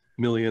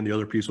 million. The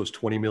other piece was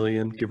 20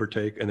 million, give or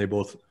take, and they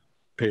both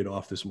paid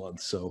off this month.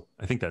 So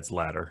I think that's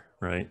ladder,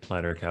 right?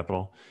 Ladder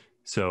Capital.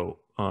 So,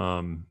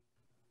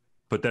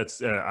 but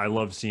that's I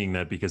love seeing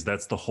that because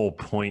that's the whole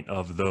point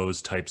of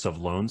those types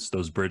of loans,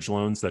 those bridge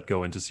loans that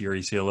go into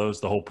CRE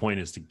CLOs. The whole point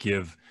is to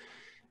give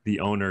the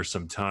owner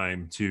some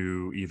time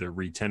to either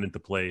re-tenant the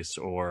place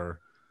or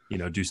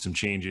do some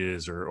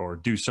changes or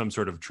do some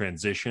sort of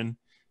transition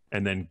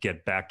and then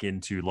get back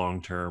into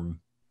long-term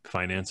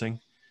financing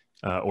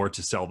or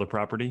to sell the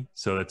property.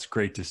 So that's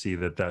great to see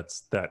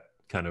that's that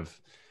kind of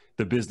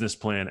the business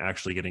plan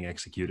actually getting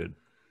executed.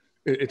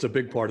 it's a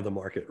big part of the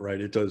market, right?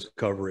 It does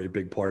cover a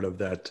big part of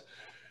that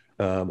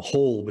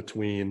hole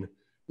between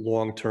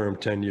long-term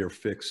 10-year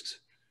fixed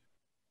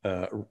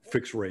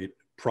rate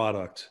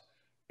product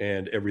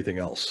and everything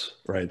else,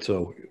 right?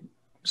 So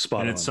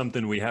spot on. And it's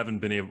something we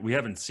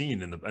haven't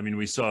seen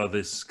we saw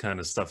this kind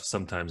of stuff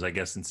sometimes, I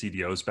guess, in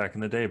CDOs back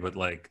in the day, but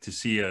like to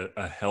see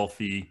a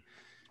healthy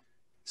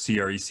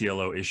CRE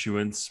CLO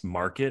issuance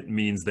market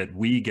means that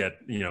we get,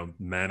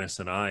 Manus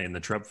and I and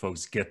the Trepp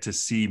folks get to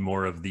see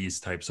more of these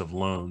types of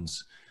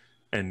loans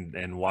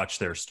and watch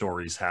their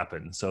stories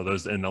happen. So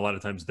and a lot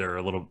of times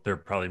they're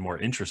probably more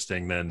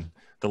interesting than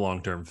the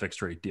long-term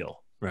fixed rate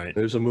deal, right?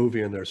 There's a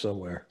movie in there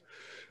somewhere.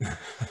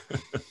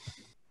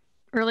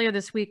 Earlier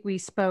this week, we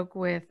spoke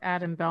with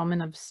Adam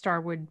Bellman of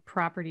Starwood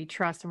Property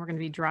Trust, and we're going to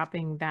be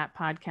dropping that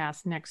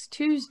podcast next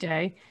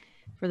Tuesday.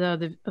 For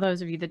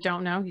those of you that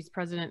don't know, he's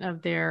president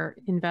of their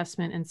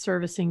investment and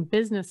servicing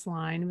business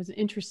line. It was an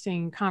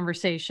interesting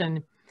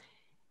conversation.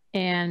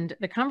 And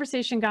the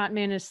conversation got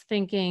Manus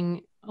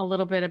thinking a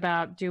little bit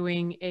about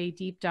doing a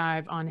deep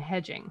dive on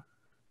hedging.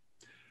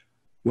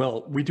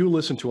 Well, we do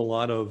listen to a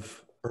lot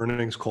of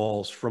earnings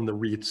calls from the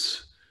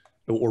REITs,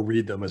 or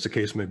read them as the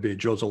case may be.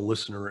 Joe's a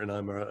listener and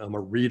I'm a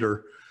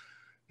reader.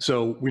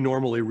 So we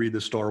normally read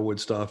the Starwood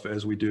stuff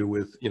as we do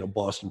with,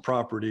 Boston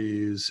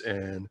Properties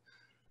and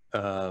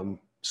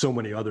so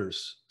many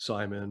others,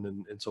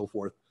 Simon and so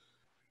forth.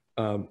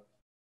 And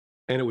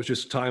it was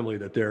just timely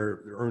that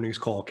their earnings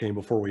call came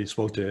before we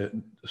spoke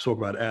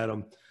about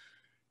Adam.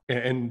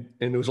 And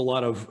there was a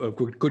lot of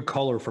good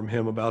color from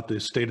him about the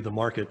state of the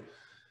market.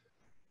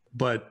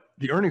 But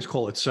the earnings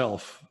call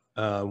itself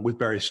with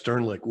Barry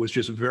Sternlicht was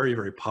just very,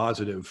 very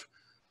positive.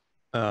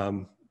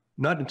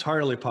 Not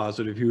entirely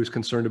positive. He was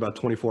concerned about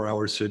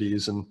 24-hour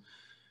cities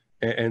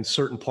and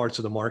certain parts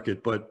of the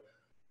market, but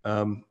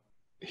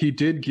he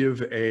did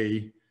give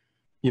a,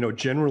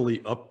 generally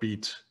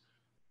upbeat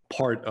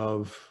part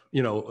of,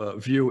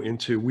 view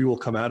into we will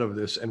come out of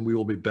this and we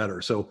will be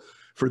better. So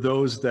for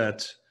those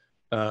that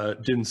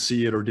didn't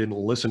see it or didn't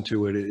listen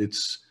to it,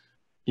 it's,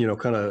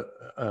 kind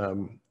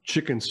of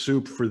chicken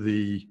soup for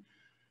the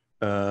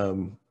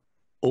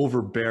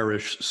over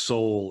bearish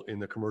soul in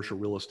the commercial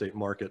real estate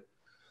market.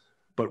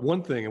 But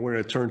one thing, and we're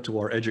going to turn to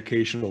our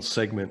educational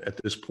segment at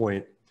this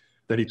point,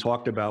 that he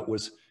talked about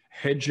was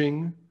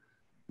hedging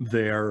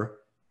their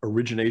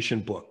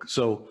origination book.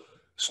 So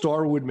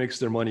Starwood makes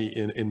their money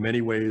in many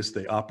ways.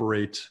 They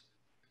operate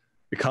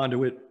a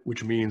conduit,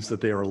 which means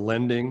that they are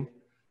lending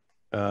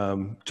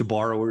to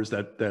borrowers.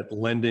 That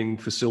lending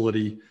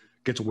facility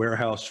gets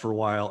warehoused for a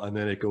while, and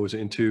then it goes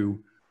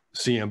into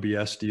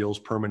CMBS deals,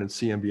 permanent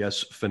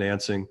CMBS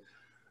financing.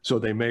 So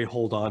they may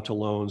hold on to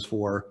loans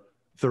for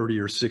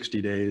 30 or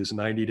 60 days,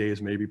 90 days,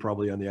 maybe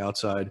probably on the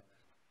outside.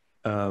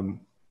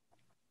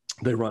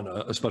 They run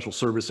a special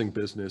servicing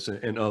business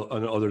and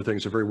other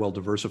things. Are very well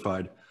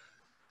diversified.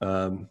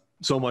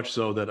 So much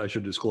so that I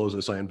should disclose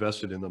this, I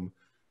invested in them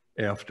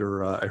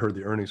after I heard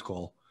the earnings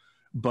call.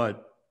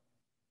 But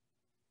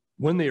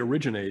when they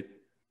originate,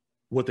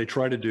 what they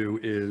try to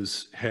do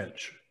is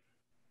hedge.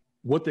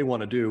 What they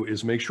want to do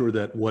is make sure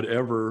that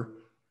whatever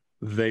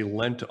they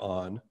lent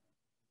on,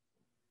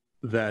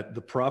 that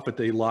the profit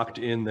they locked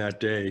in that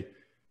day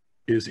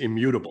is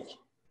immutable,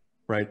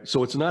 right?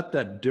 So it's not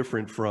that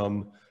different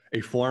from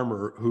a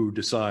farmer who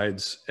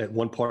decides at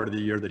one part of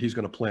the year that he's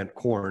going to plant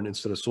corn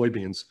instead of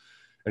soybeans.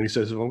 And he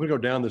says, if I'm going to go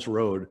down this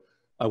road,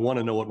 I want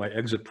to know what my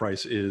exit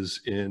price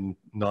is in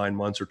 9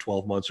 months or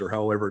 12 months or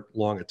however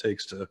long it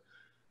takes to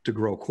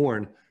grow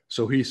corn.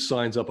 So he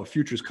signs up a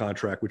futures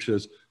contract, which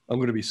says, I'm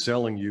going to be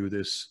selling you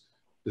this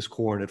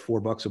corn at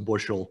 $4 a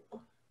bushel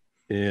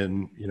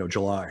in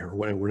July or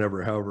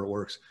whenever, however it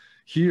works.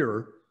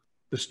 Here,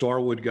 the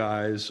Starwood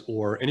guys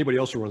or anybody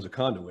else who runs a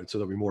conduit, so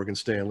there'll be Morgan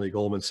Stanley,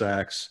 Goldman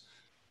Sachs,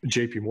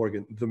 JP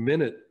Morgan, the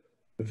minute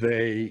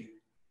they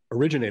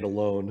originate a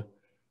loan,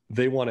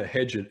 they want to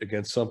hedge it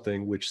against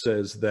something which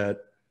says that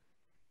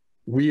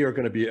we are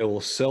going to be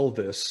able to sell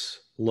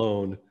this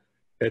loan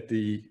at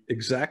the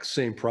exact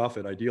same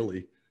profit,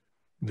 ideally,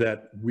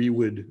 that we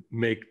would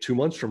make 2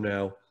 months from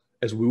now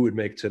as we would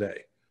make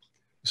today.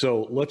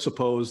 So let's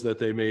suppose that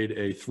they made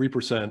a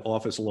 3%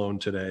 office loan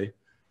today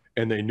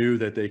and they knew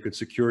that they could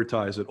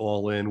securitize it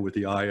all in with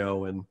the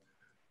IO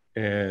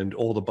and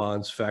all the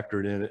bonds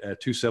factored in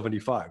at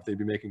 275. They'd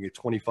be making a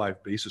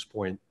 25 basis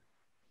point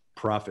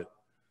profit.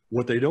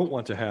 What they don't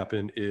want to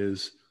happen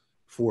is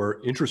for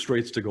interest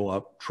rates to go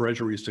up,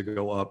 treasuries to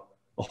go up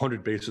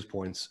 100 basis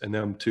points, and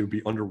them to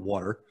be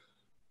underwater.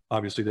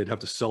 Obviously, they'd have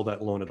to sell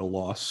that loan at a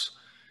loss.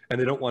 And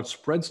they don't want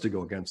spreads to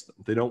go against them.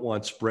 They don't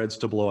want spreads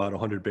to blow out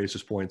 100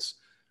 basis points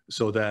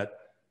so that,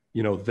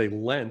 they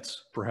lent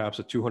perhaps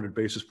at 200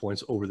 basis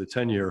points over the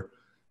 10-year,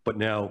 but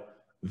now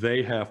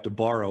they have to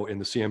borrow in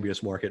the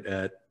CMBS market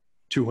at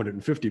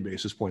 250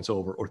 basis points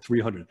over, or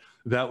 300.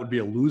 That would be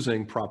a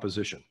losing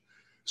proposition.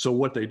 So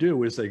what they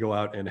do is they go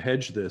out and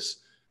hedge this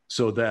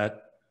so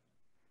that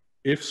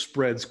if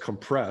spreads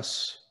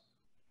compress,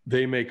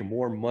 they make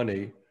more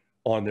money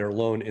on their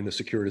loan in the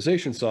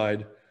securitization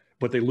side,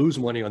 but they lose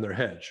money on their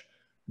hedge.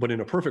 But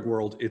in a perfect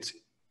world, it's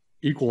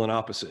equal and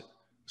opposite.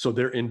 So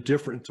they're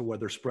indifferent to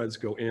whether spreads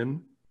go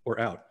in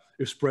or out.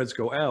 If spreads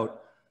go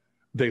out,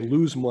 they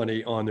lose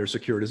money on their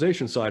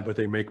securitization side, but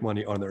they make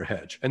money on their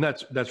hedge. And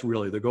that's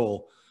really the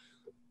goal.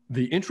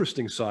 The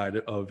interesting side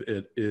of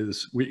it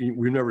is,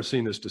 we've never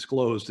seen this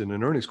disclosed in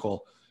an earnings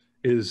call,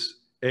 is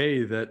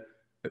that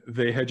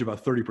they hedge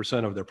about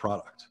 30% of their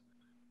product.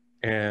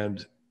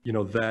 And,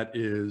 that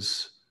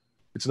is,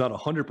 it's not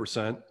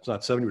 100%, it's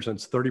not 70%,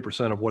 it's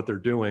 30% of what they're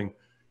doing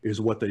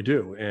is what they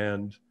do.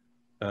 And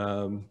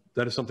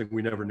that is something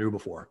we never knew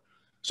before.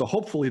 So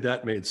hopefully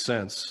that made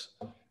sense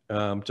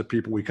to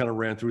people. We kind of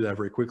ran through that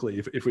very quickly.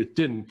 If it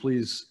didn't,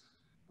 please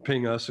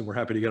ping us and we're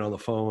happy to get on the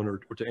phone or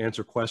to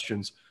answer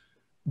questions.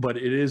 But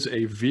it is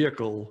a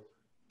vehicle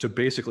to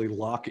basically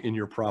lock in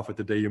your profit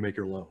the day you make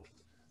your loan.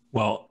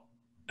 Well,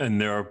 and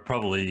there are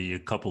probably a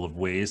couple of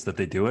ways that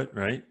they do it,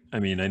 right? I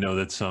mean, I know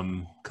that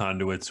some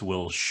conduits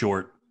will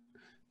short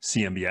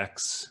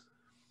CMBX,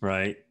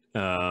 right?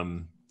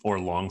 Or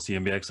long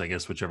CMBX, I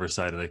guess, whichever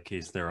side of the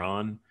case they're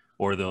on.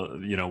 Or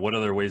what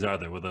other ways are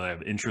there? Will they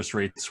have interest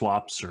rate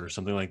swaps or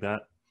something like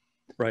that?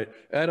 Right.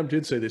 Adam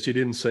did say this. He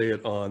didn't say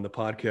it on the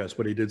podcast,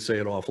 but he did say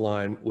it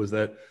offline, was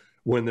that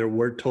when there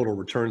were total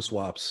return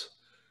swaps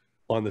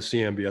on the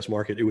CMBS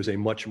market, it was a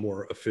much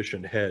more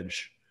efficient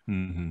hedge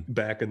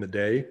back in the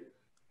day,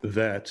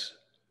 that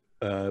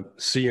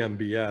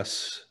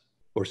CMBS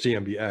or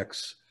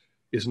CMBX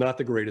is not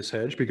the greatest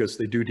hedge because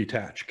they do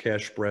detach.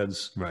 Cash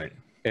spreads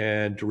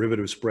and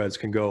derivative spreads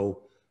can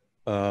go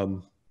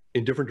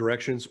in different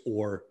directions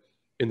or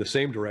in the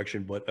same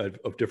direction, but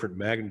of different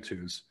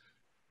magnitudes.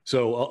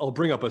 So I'll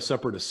bring up a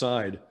separate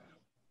aside.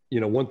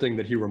 One thing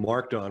that he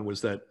remarked on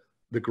was that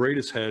the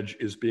greatest hedge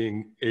is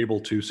being able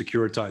to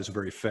securitize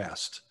very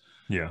fast.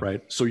 Yeah.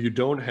 Right. So you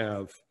don't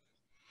have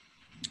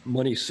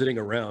money sitting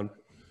around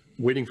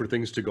waiting for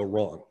things to go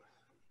wrong.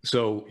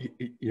 So,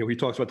 he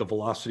talks about the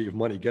velocity of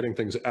money, getting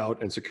things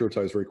out and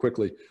securitized very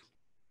quickly.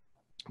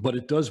 But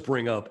it does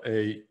bring up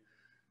a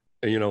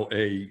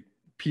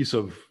piece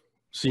of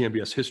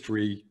CMBS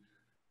history,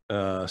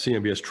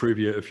 CMBS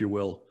trivia, if you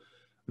will,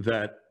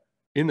 that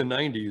in the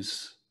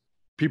 90s,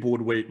 people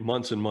would wait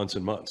months and months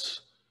and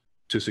months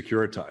to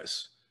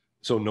securitize.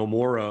 So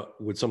Nomura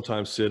would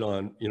sometimes sit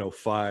on,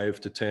 $5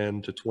 to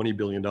 $10 to $20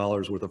 billion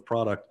worth of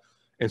product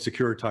and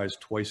securitize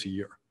twice a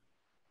year.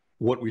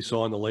 What we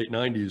saw in the late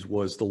 90s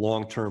was the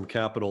long-term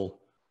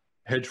capital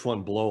hedge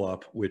fund blow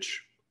up,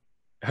 which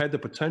had the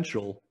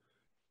potential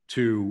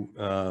to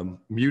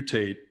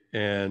mutate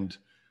and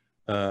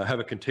have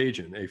a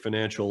contagion, a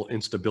financial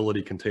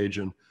instability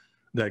contagion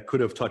that could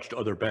have touched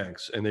other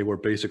banks. And they were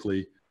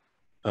basically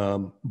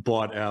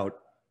bought out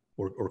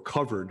or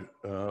covered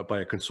by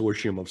a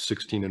consortium of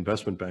 16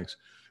 investment banks.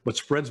 But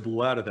spreads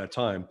blew out at that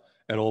time.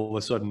 And all of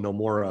a sudden,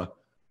 Nomura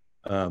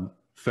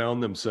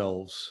found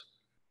themselves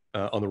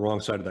on the wrong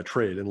side of that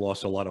trade and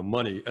lost a lot of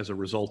money as a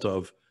result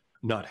of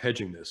not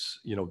hedging this,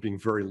 being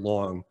very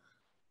long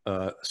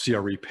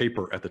CRE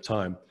paper at the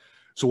time.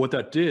 So what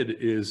that did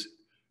is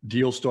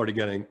deals started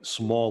getting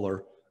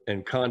smaller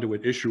and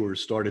conduit issuers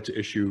started to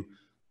issue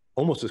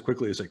almost as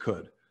quickly as they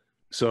could.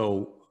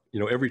 So,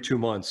 every 2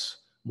 months,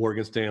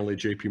 Morgan Stanley,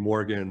 JP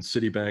Morgan,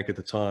 Citibank at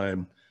the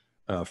time,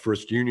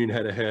 First Union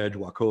had a hedge,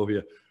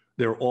 Wachovia,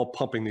 they were all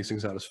pumping these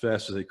things out as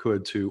fast as they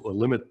could to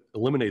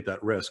eliminate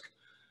that risk.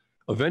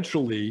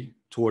 Eventually,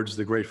 towards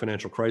the great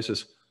financial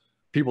crisis,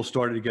 people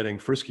started getting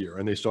friskier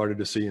and they started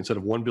to see, instead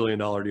of $1 billion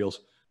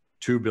deals,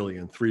 $2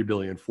 billion, $3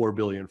 billion, $4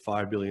 billion,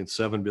 $5 billion,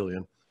 $7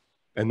 billion.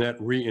 And that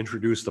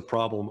reintroduced the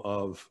problem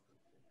of,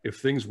 if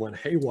things went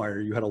haywire,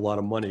 you had a lot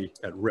of money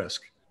at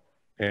risk.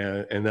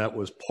 And that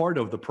was part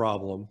of the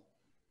problem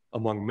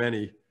among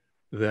many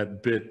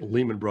that bit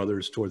Lehman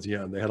Brothers towards the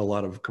end. They had a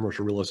lot of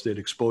commercial real estate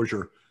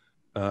exposure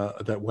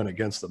that went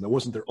against them. It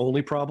wasn't their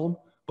only problem,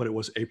 but it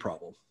was a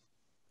problem.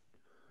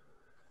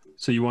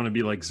 So you want to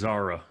be like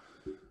Zara.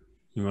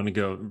 You want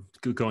to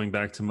going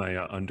back to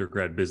my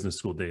undergrad business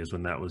school days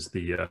when that was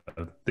the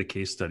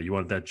case study. You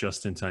want that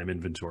just-in-time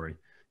inventory.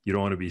 You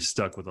don't want to be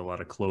stuck with a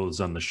lot of clothes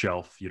on the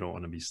shelf. You don't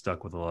want to be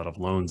stuck with a lot of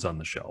loans on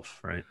the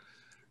shelf, right?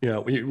 Yeah.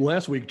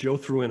 Last week, Joe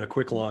threw in a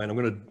quick line. I'm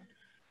going to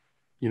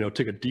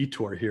took a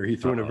detour here. He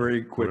threw in a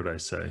very quick. What did I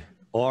say?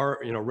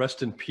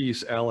 Rest in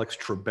peace, Alex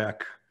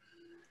Trebek.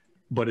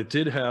 But it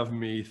did have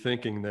me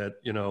thinking that,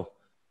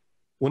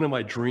 one of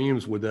my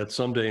dreams would that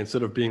someday,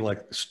 instead of being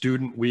like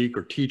student week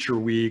or teacher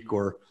week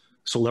or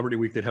celebrity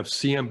week, they'd have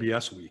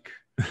CMBS week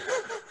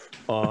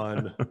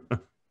on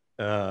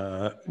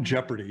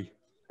Jeopardy,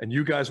 and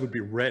you guys would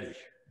be ready.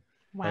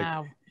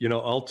 Wow. Like,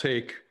 I'll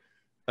take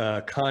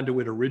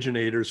conduit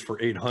originators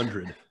for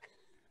 800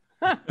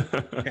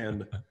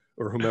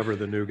 or whomever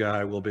the new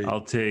guy will be. I'll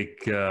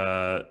take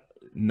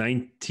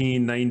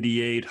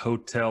 1998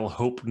 Hotel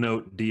Hope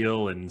Note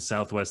deal in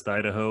Southwest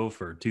Idaho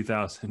for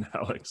 2,000,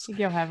 Alex.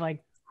 You'll have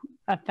like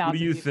 1,000. What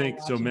do you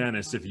think? So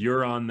Manus, if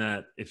you're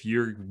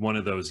one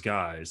of those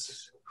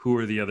guys, who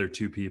are the other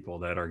two people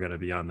that are going to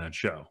be on that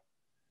show?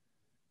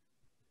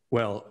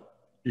 Well,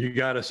 you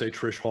got to say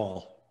Trish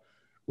Hall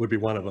would be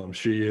one of them.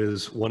 She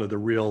is one of the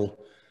real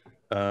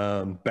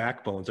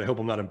backbones. I hope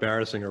I'm not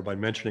embarrassing her by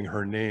mentioning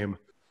her name,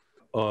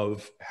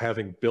 of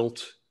having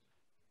built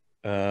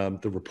the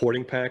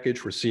reporting package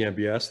for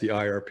CMBS, the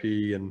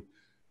IRP, and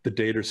the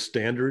data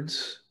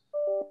standards.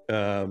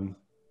 I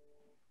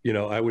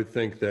would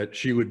think that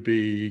she would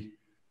be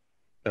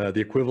the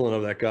equivalent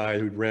of that guy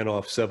who ran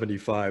off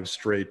 75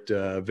 straight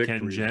victories.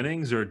 Ken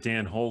Jennings or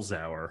Dan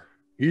Holzhauer?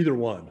 Either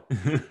one.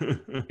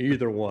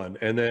 Either one.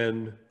 And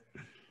then,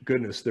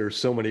 goodness, there's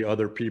so many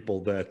other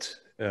people that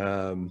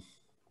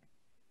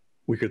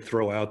we could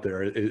throw out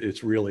there.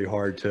 It's really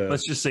hard to.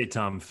 Let's just say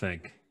Tom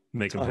Fink.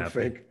 Make him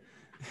happy.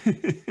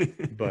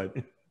 But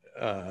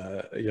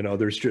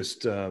there's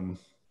just. I'm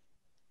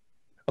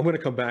going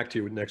to come back to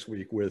you next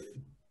week with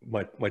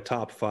my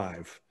top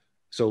 5.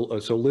 So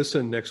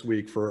listen next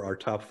week for our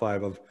top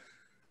 5 of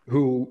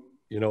who,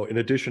 in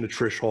addition to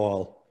Trish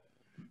Hall,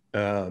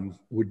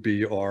 would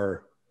be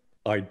our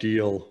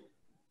ideal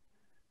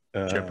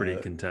Jeopardy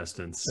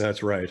contestants.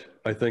 That's right.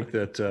 I think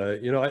that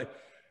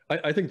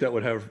I think that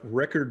would have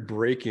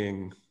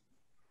record-breaking,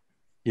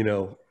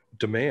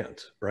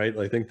 demand, right?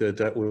 I think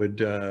that would.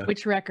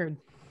 Which record?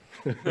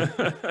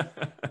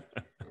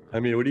 I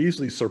mean, it would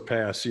easily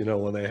surpass,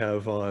 when they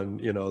have on,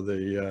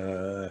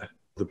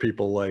 the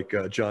people like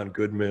John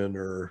Goodman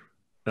or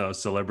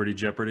Celebrity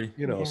Jeopardy.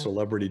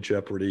 Celebrity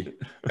Jeopardy,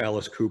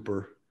 Alice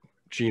Cooper,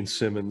 Gene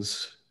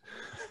Simmons.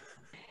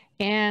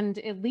 And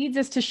it leads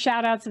us to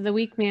shout outs of the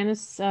week,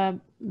 Manus.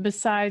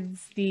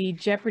 Besides the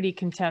Jeopardy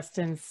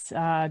contestants,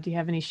 do you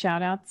have any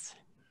shout outs?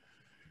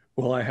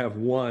 Well, I have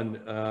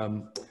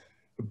one.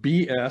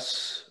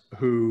 BS,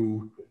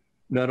 who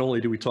not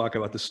only do we talk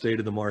about the state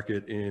of the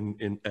market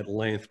at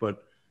length,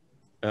 but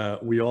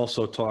we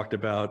also talked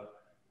about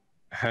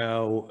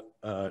how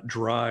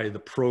dry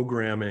the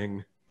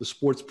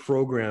sports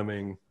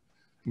programming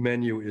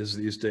menu is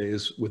these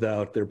days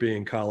without there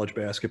being college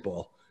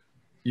basketball.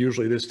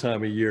 Usually this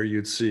time of year,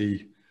 you'd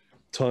see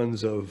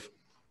tons of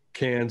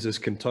Kansas,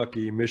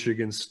 Kentucky,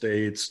 Michigan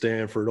State,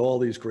 Stanford, all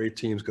these great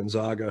teams,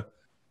 Gonzaga,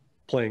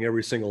 playing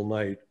every single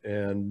night.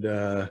 And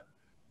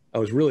I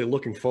was really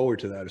looking forward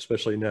to that,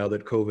 especially now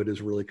that COVID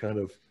is really kind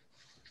of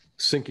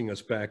sinking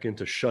us back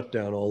into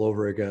shutdown all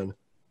over again.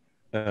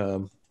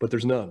 But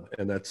there's none,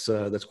 and that's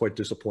quite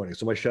disappointing.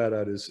 So my shout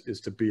out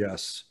is to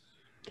BS.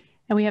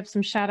 And we have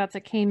some shout outs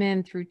that came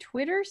in through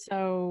Twitter.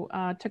 So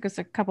it took us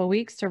a couple of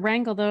weeks to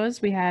wrangle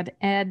those. We had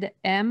Ed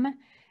M,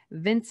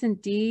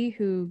 Vincent D,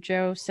 who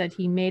Joe said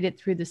he made it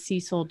through the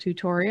Cecil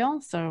tutorial.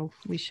 So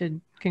we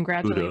should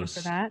congratulate him for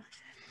that.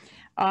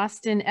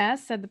 Austin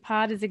S said the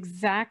pod is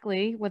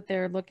exactly what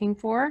they're looking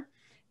for.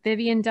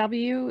 Vivian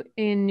W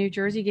in New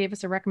Jersey gave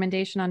us a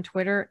recommendation on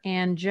Twitter.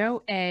 And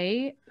Joe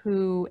A,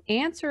 who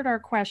answered our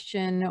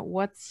question,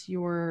 what's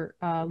your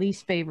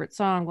least favorite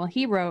song? Well,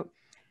 he wrote,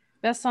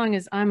 best song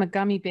is I'm a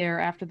Gummy Bear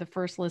after the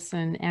first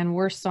listen, and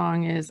worst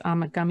song is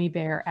I'm a Gummy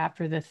Bear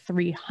after the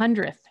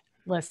 300th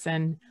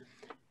listen.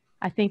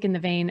 I think in the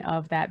vein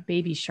of that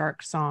Baby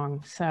Shark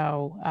song.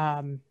 So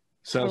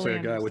sounds like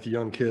a guy with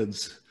young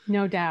kids.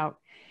 No doubt.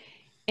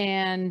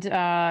 And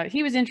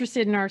he was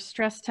interested in our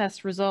stress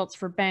test results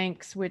for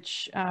banks,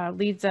 which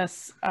leads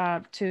us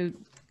to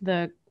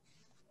the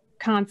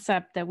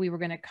concept that we were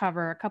going to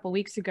cover a couple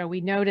weeks ago.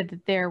 We noted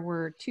that there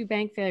were 2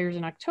 bank failures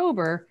in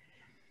October,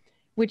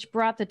 which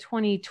brought the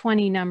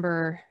 2020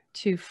 number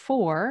to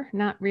 4.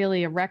 Not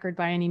really a record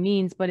by any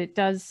means, but it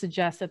does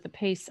suggest that the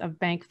pace of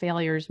bank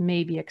failures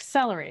may be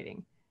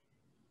accelerating.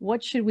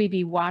 What should we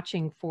be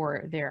watching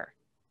for there?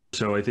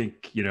 So I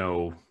think,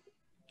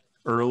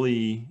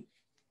 early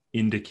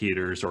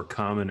indicators or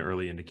common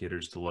early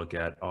indicators to look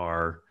at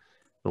are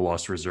the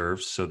loss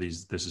reserves. So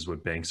this is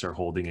what banks are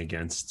holding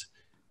against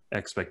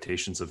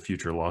expectations of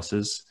future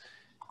losses.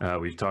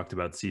 We've talked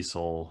about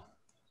CECL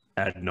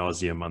ad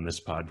nauseum on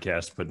this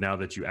podcast, but now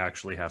that you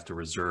actually have to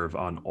reserve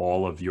on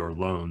all of your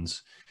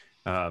loans,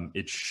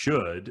 it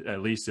should,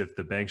 at least if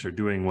the banks are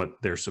doing what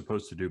they're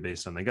supposed to do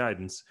based on the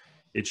guidance,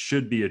 it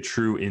should be a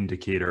true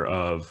indicator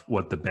of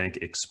what the bank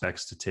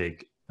expects to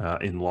take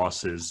in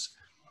losses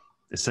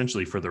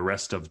essentially for the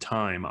rest of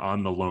time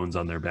on the loans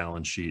on their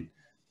balance sheet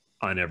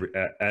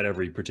at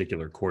every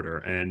particular quarter.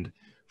 And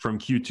from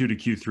Q2 to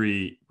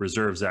Q3,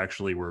 reserves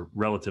actually were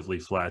relatively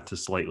flat to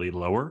slightly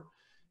lower.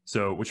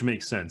 So, which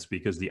makes sense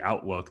because the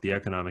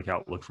economic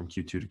outlook from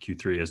Q2 to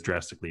Q3 has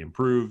drastically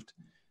improved.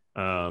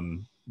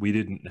 We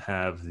didn't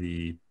have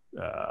the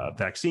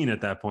vaccine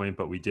at that point,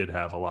 but we did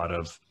have a lot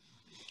of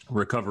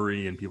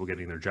recovery and people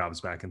getting their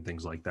jobs back and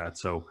things like that.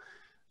 So,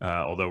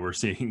 although we're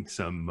seeing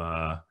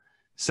some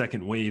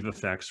second wave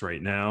effects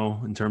right now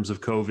in terms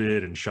of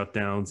COVID and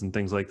shutdowns and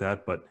things like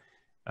that, but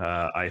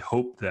I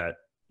hope that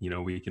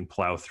we can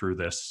plow through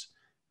this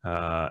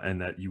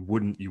and that you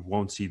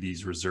won't see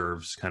these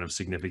reserves kind of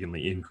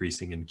significantly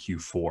increasing in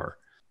Q4.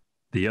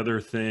 The other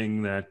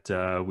thing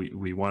that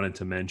we wanted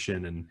to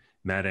mention, and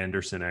Matt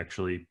Anderson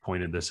actually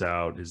pointed this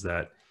out, is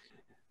that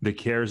the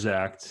CARES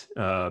Act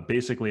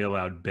basically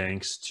allowed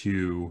banks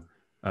to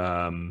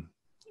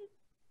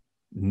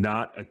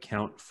not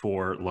account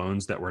for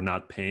loans that were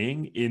not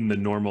paying in the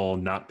normal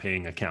not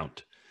paying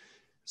account.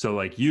 So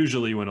like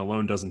usually when a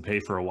loan doesn't pay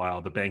for a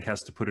while, the bank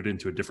has to put it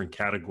into a different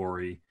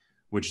category,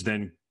 which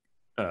then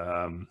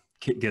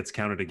gets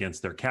counted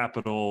against their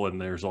capital.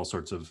 And there's all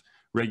sorts of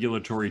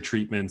regulatory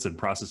treatments and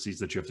processes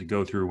that you have to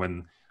go through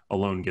when a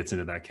loan gets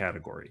into that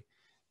category.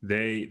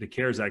 The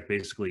CARES Act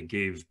basically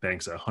gave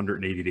banks a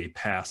 180-day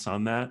pass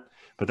on that,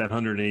 but that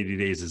 180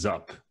 days is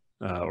up,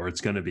 or it's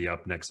going to be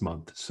up next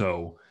month.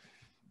 So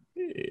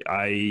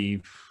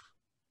we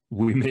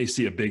may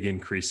see a big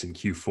increase in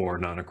Q4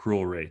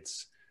 non-accrual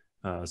rates.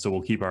 So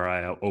we'll keep our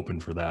eye out open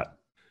for that.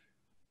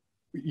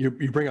 You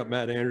bring up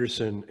Matt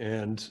Anderson,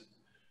 and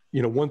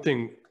one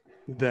thing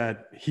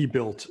that he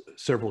built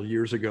several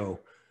years ago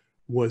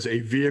was a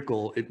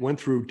vehicle. It went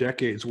through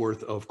decades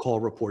worth of call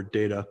report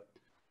data,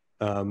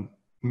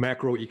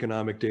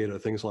 macroeconomic data,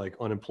 things like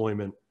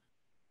unemployment,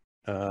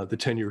 the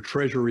 10-year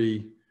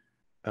treasury,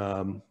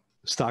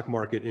 stock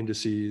market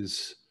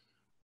indices,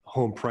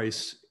 home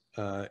price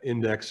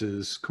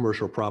indexes,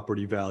 commercial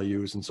property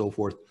values, and so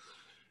forth.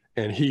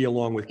 And he,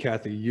 along with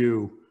Kathy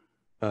Yu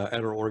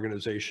at our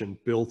organization,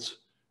 built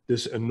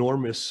this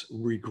enormous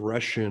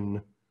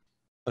regression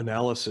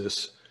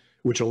analysis,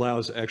 which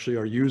allows actually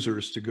our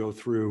users to go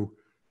through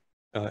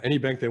any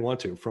bank they want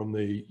to, from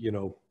the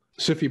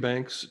SIFI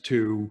banks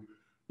to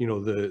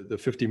the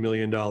 $50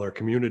 million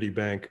community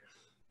bank,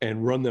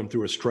 and run them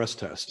through a stress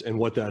test. And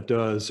what that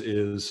does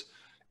is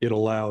it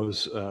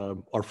allows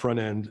our front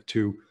end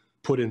to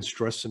put in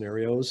stress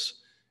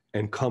scenarios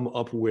and come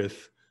up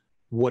with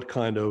what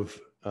kind of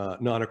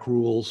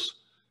non-accruals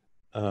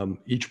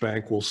each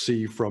bank will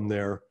see from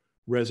their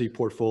resi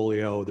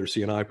portfolio, their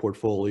C&I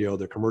portfolio,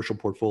 their commercial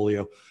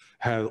portfolio,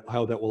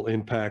 how that will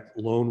impact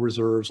loan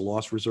reserves,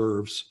 loss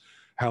reserves,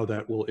 how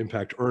that will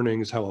impact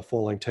earnings, how a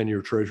falling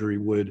 10-year treasury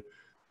would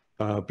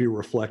be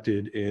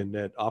reflected in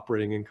net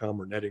operating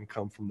income or net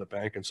income from the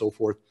bank, and so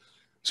forth.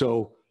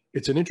 So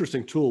it's an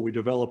interesting tool. We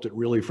developed it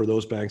really for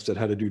those banks that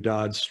had to do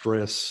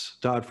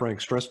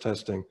Dodd-Frank stress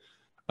testing,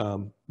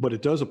 but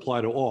it does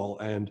apply to all.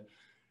 And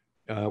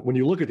when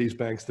you look at these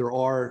banks, there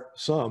are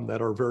some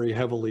that are very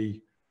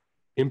heavily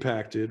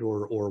impacted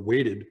or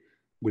weighted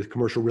with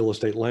commercial real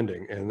estate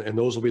lending. And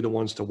those will be the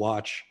ones to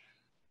watch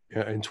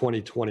in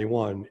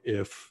 2021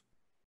 if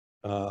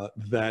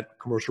that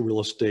commercial real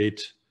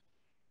estate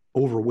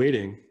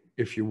overweighting,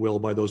 if you will,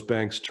 by those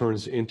banks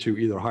turns into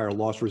either higher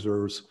loss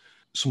reserves,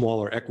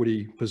 smaller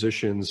equity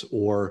positions,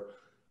 or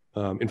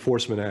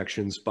enforcement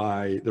actions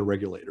by the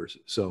regulators.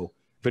 So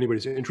if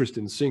anybody's interested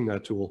in seeing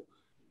that tool,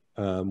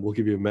 we'll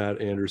give you Matt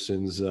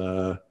Anderson's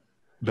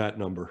VAT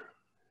number.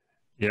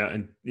 Yeah,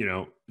 and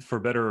for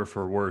better or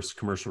for worse,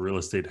 commercial real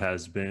estate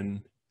has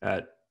been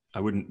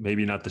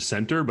maybe not the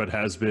center, but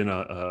has been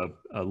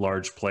a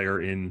large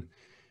player in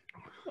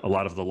a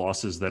lot of the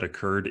losses that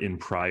occurred in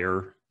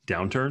prior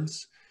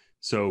downturns.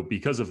 So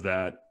because of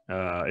that,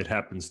 it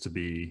happens to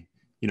be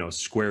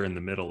square in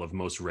the middle of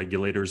most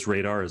regulators'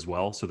 radar as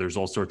well. So there's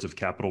all sorts of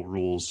capital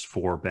rules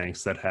for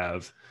banks that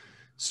have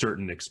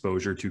certain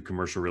exposure to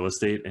commercial real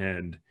estate,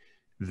 and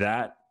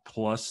that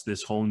plus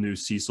this whole new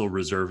CECL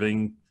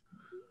reserving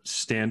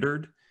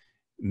standard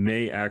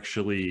may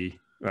actually,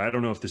 I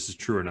don't know if this is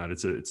true or not,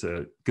 it's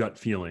a gut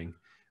feeling,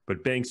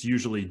 but banks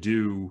usually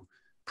do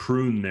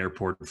prune their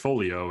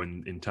portfolio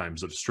in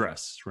times of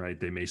stress, right?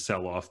 They may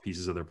sell off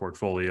pieces of their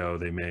portfolio.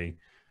 They may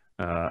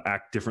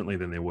act differently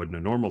than they would in a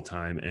normal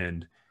time.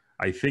 And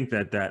I think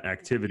that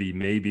activity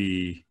may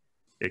be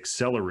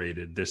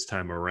accelerated this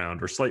time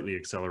around, or slightly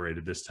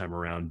accelerated this time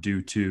around,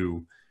 due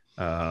to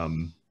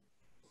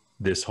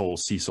this whole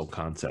CECL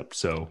concept.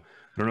 So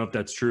I don't know if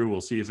that's true.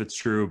 We'll see if it's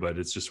true, but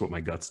it's just what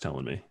my gut's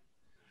telling me.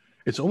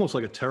 It's almost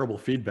like a terrible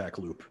feedback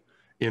loop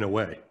in a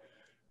way,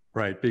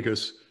 right?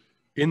 Because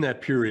in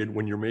that period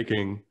when you're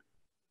making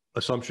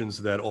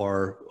assumptions that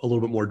are a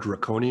little bit more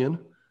draconian,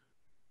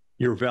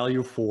 your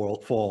value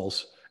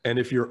falls. And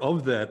if you're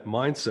of that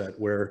mindset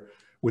where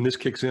when this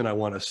kicks in, I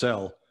want to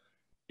sell,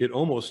 it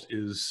almost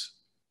is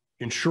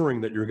ensuring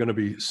that you're going to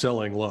be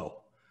selling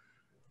low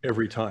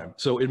every time.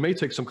 So it may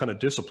take some kind of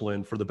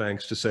discipline for the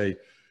banks to say,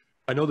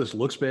 I know this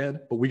looks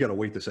bad, but we got to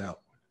wait this out.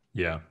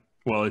 Yeah.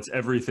 Well, it's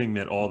everything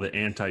that all the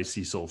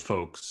anti-CECL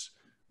folks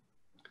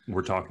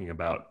were talking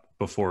about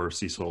before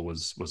CECL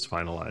was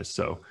finalized.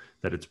 So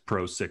that it's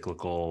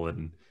pro-cyclical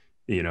and,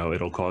 you know,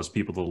 it'll cause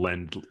people to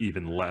lend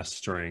even less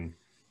during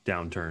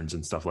downturns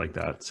and stuff like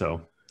that.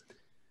 So,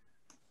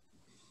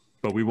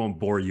 but we won't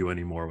bore you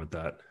anymore with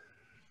that.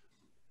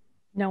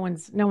 No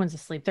one's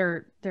asleep.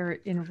 They're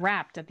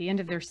enwrapped at the end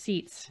of their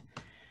seats.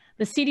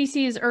 The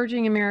CDC is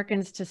urging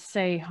Americans to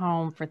stay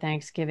home for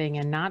Thanksgiving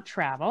and not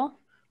travel.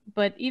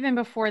 But even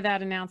before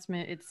that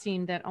announcement, it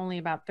seemed that only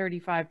about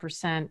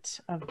 35%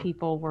 of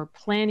people were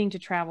planning to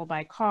travel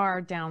by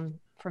car, down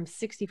from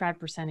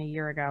 65% a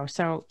year ago.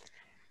 So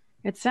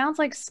it sounds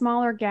like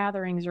smaller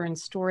gatherings are in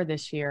store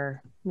this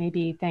year.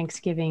 Maybe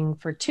Thanksgiving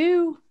for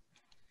 2,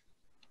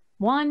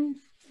 1.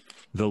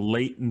 The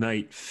late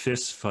night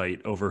fist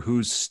fight over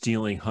who's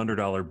stealing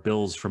 $100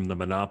 bills from the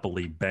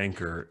Monopoly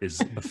banker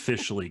is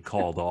officially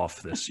called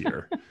off this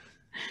year.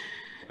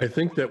 I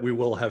think that we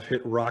will have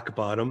hit rock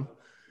bottom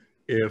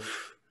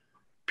if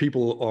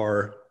people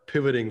are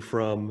pivoting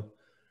from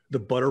the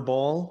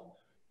butterball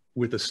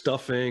with the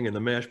stuffing and the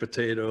mashed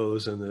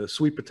potatoes and the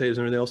sweet potatoes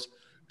and everything else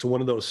to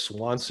one of those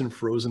Swanson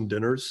frozen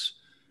dinners,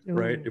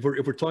 right? If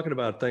we're talking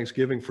about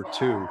Thanksgiving for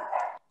 2,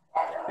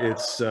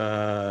 it's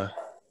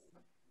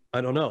I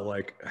don't know,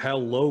 like how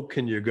low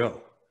can you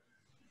go,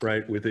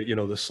 right? With it, you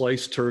know, the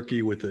sliced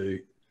turkey with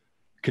the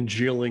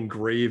congealing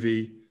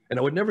gravy, and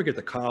I would never get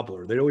the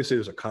cobbler. They'd always say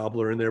there's a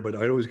cobbler in there, but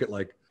I'd always get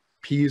like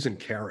peas and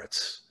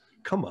carrots.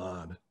 Come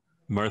on.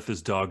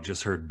 Martha's dog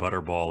just heard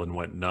Butterball and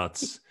went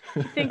nuts.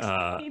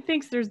 He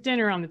thinks there's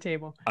dinner on the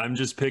table. I'm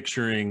just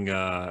picturing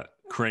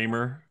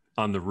Kramer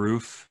on the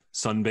roof,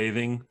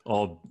 sunbathing,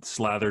 all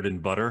slathered in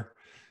butter.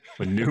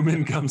 When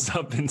Newman comes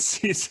up and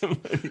sees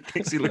him, he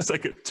thinks he looks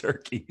like a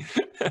turkey.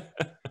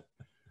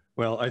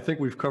 Well, I think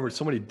we've covered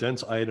so many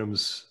dense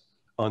items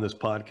on this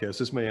podcast.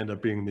 This may end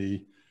up being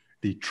the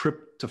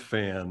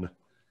tryptophan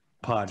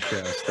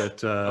podcast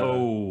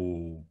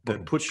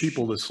that put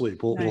people to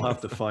sleep. We'll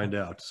have to find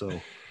out.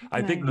 So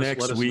I think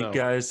next week,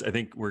 guys, I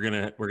think we're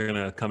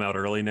gonna come out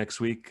early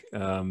next week.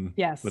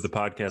 Yes. With the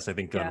podcast, I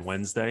think on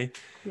Wednesday.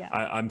 Yeah.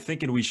 I'm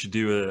thinking we should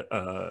do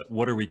a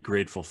what are we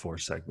grateful for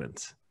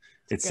segment.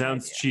 It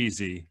sounds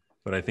cheesy,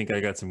 but I think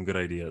I got some good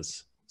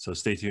ideas. So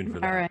stay tuned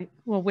for that. All right.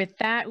 Well, with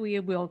that, we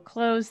will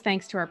close.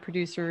 Thanks to our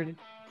producer,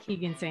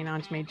 Keegan St.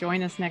 Ange. May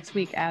join us next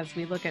week as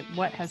we look at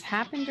what has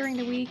happened during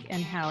the week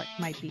and how it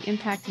might be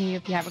impacting you.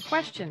 If you have a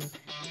question,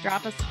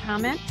 drop us a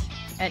comment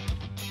at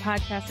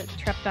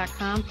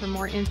podcast@trepp.com. For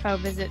more info,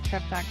 visit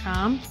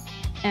trepp.com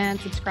and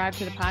subscribe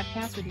to the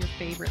podcast with your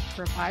favorite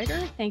provider.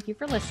 Thank you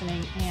for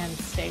listening and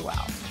stay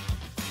well.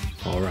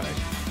 All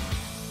right.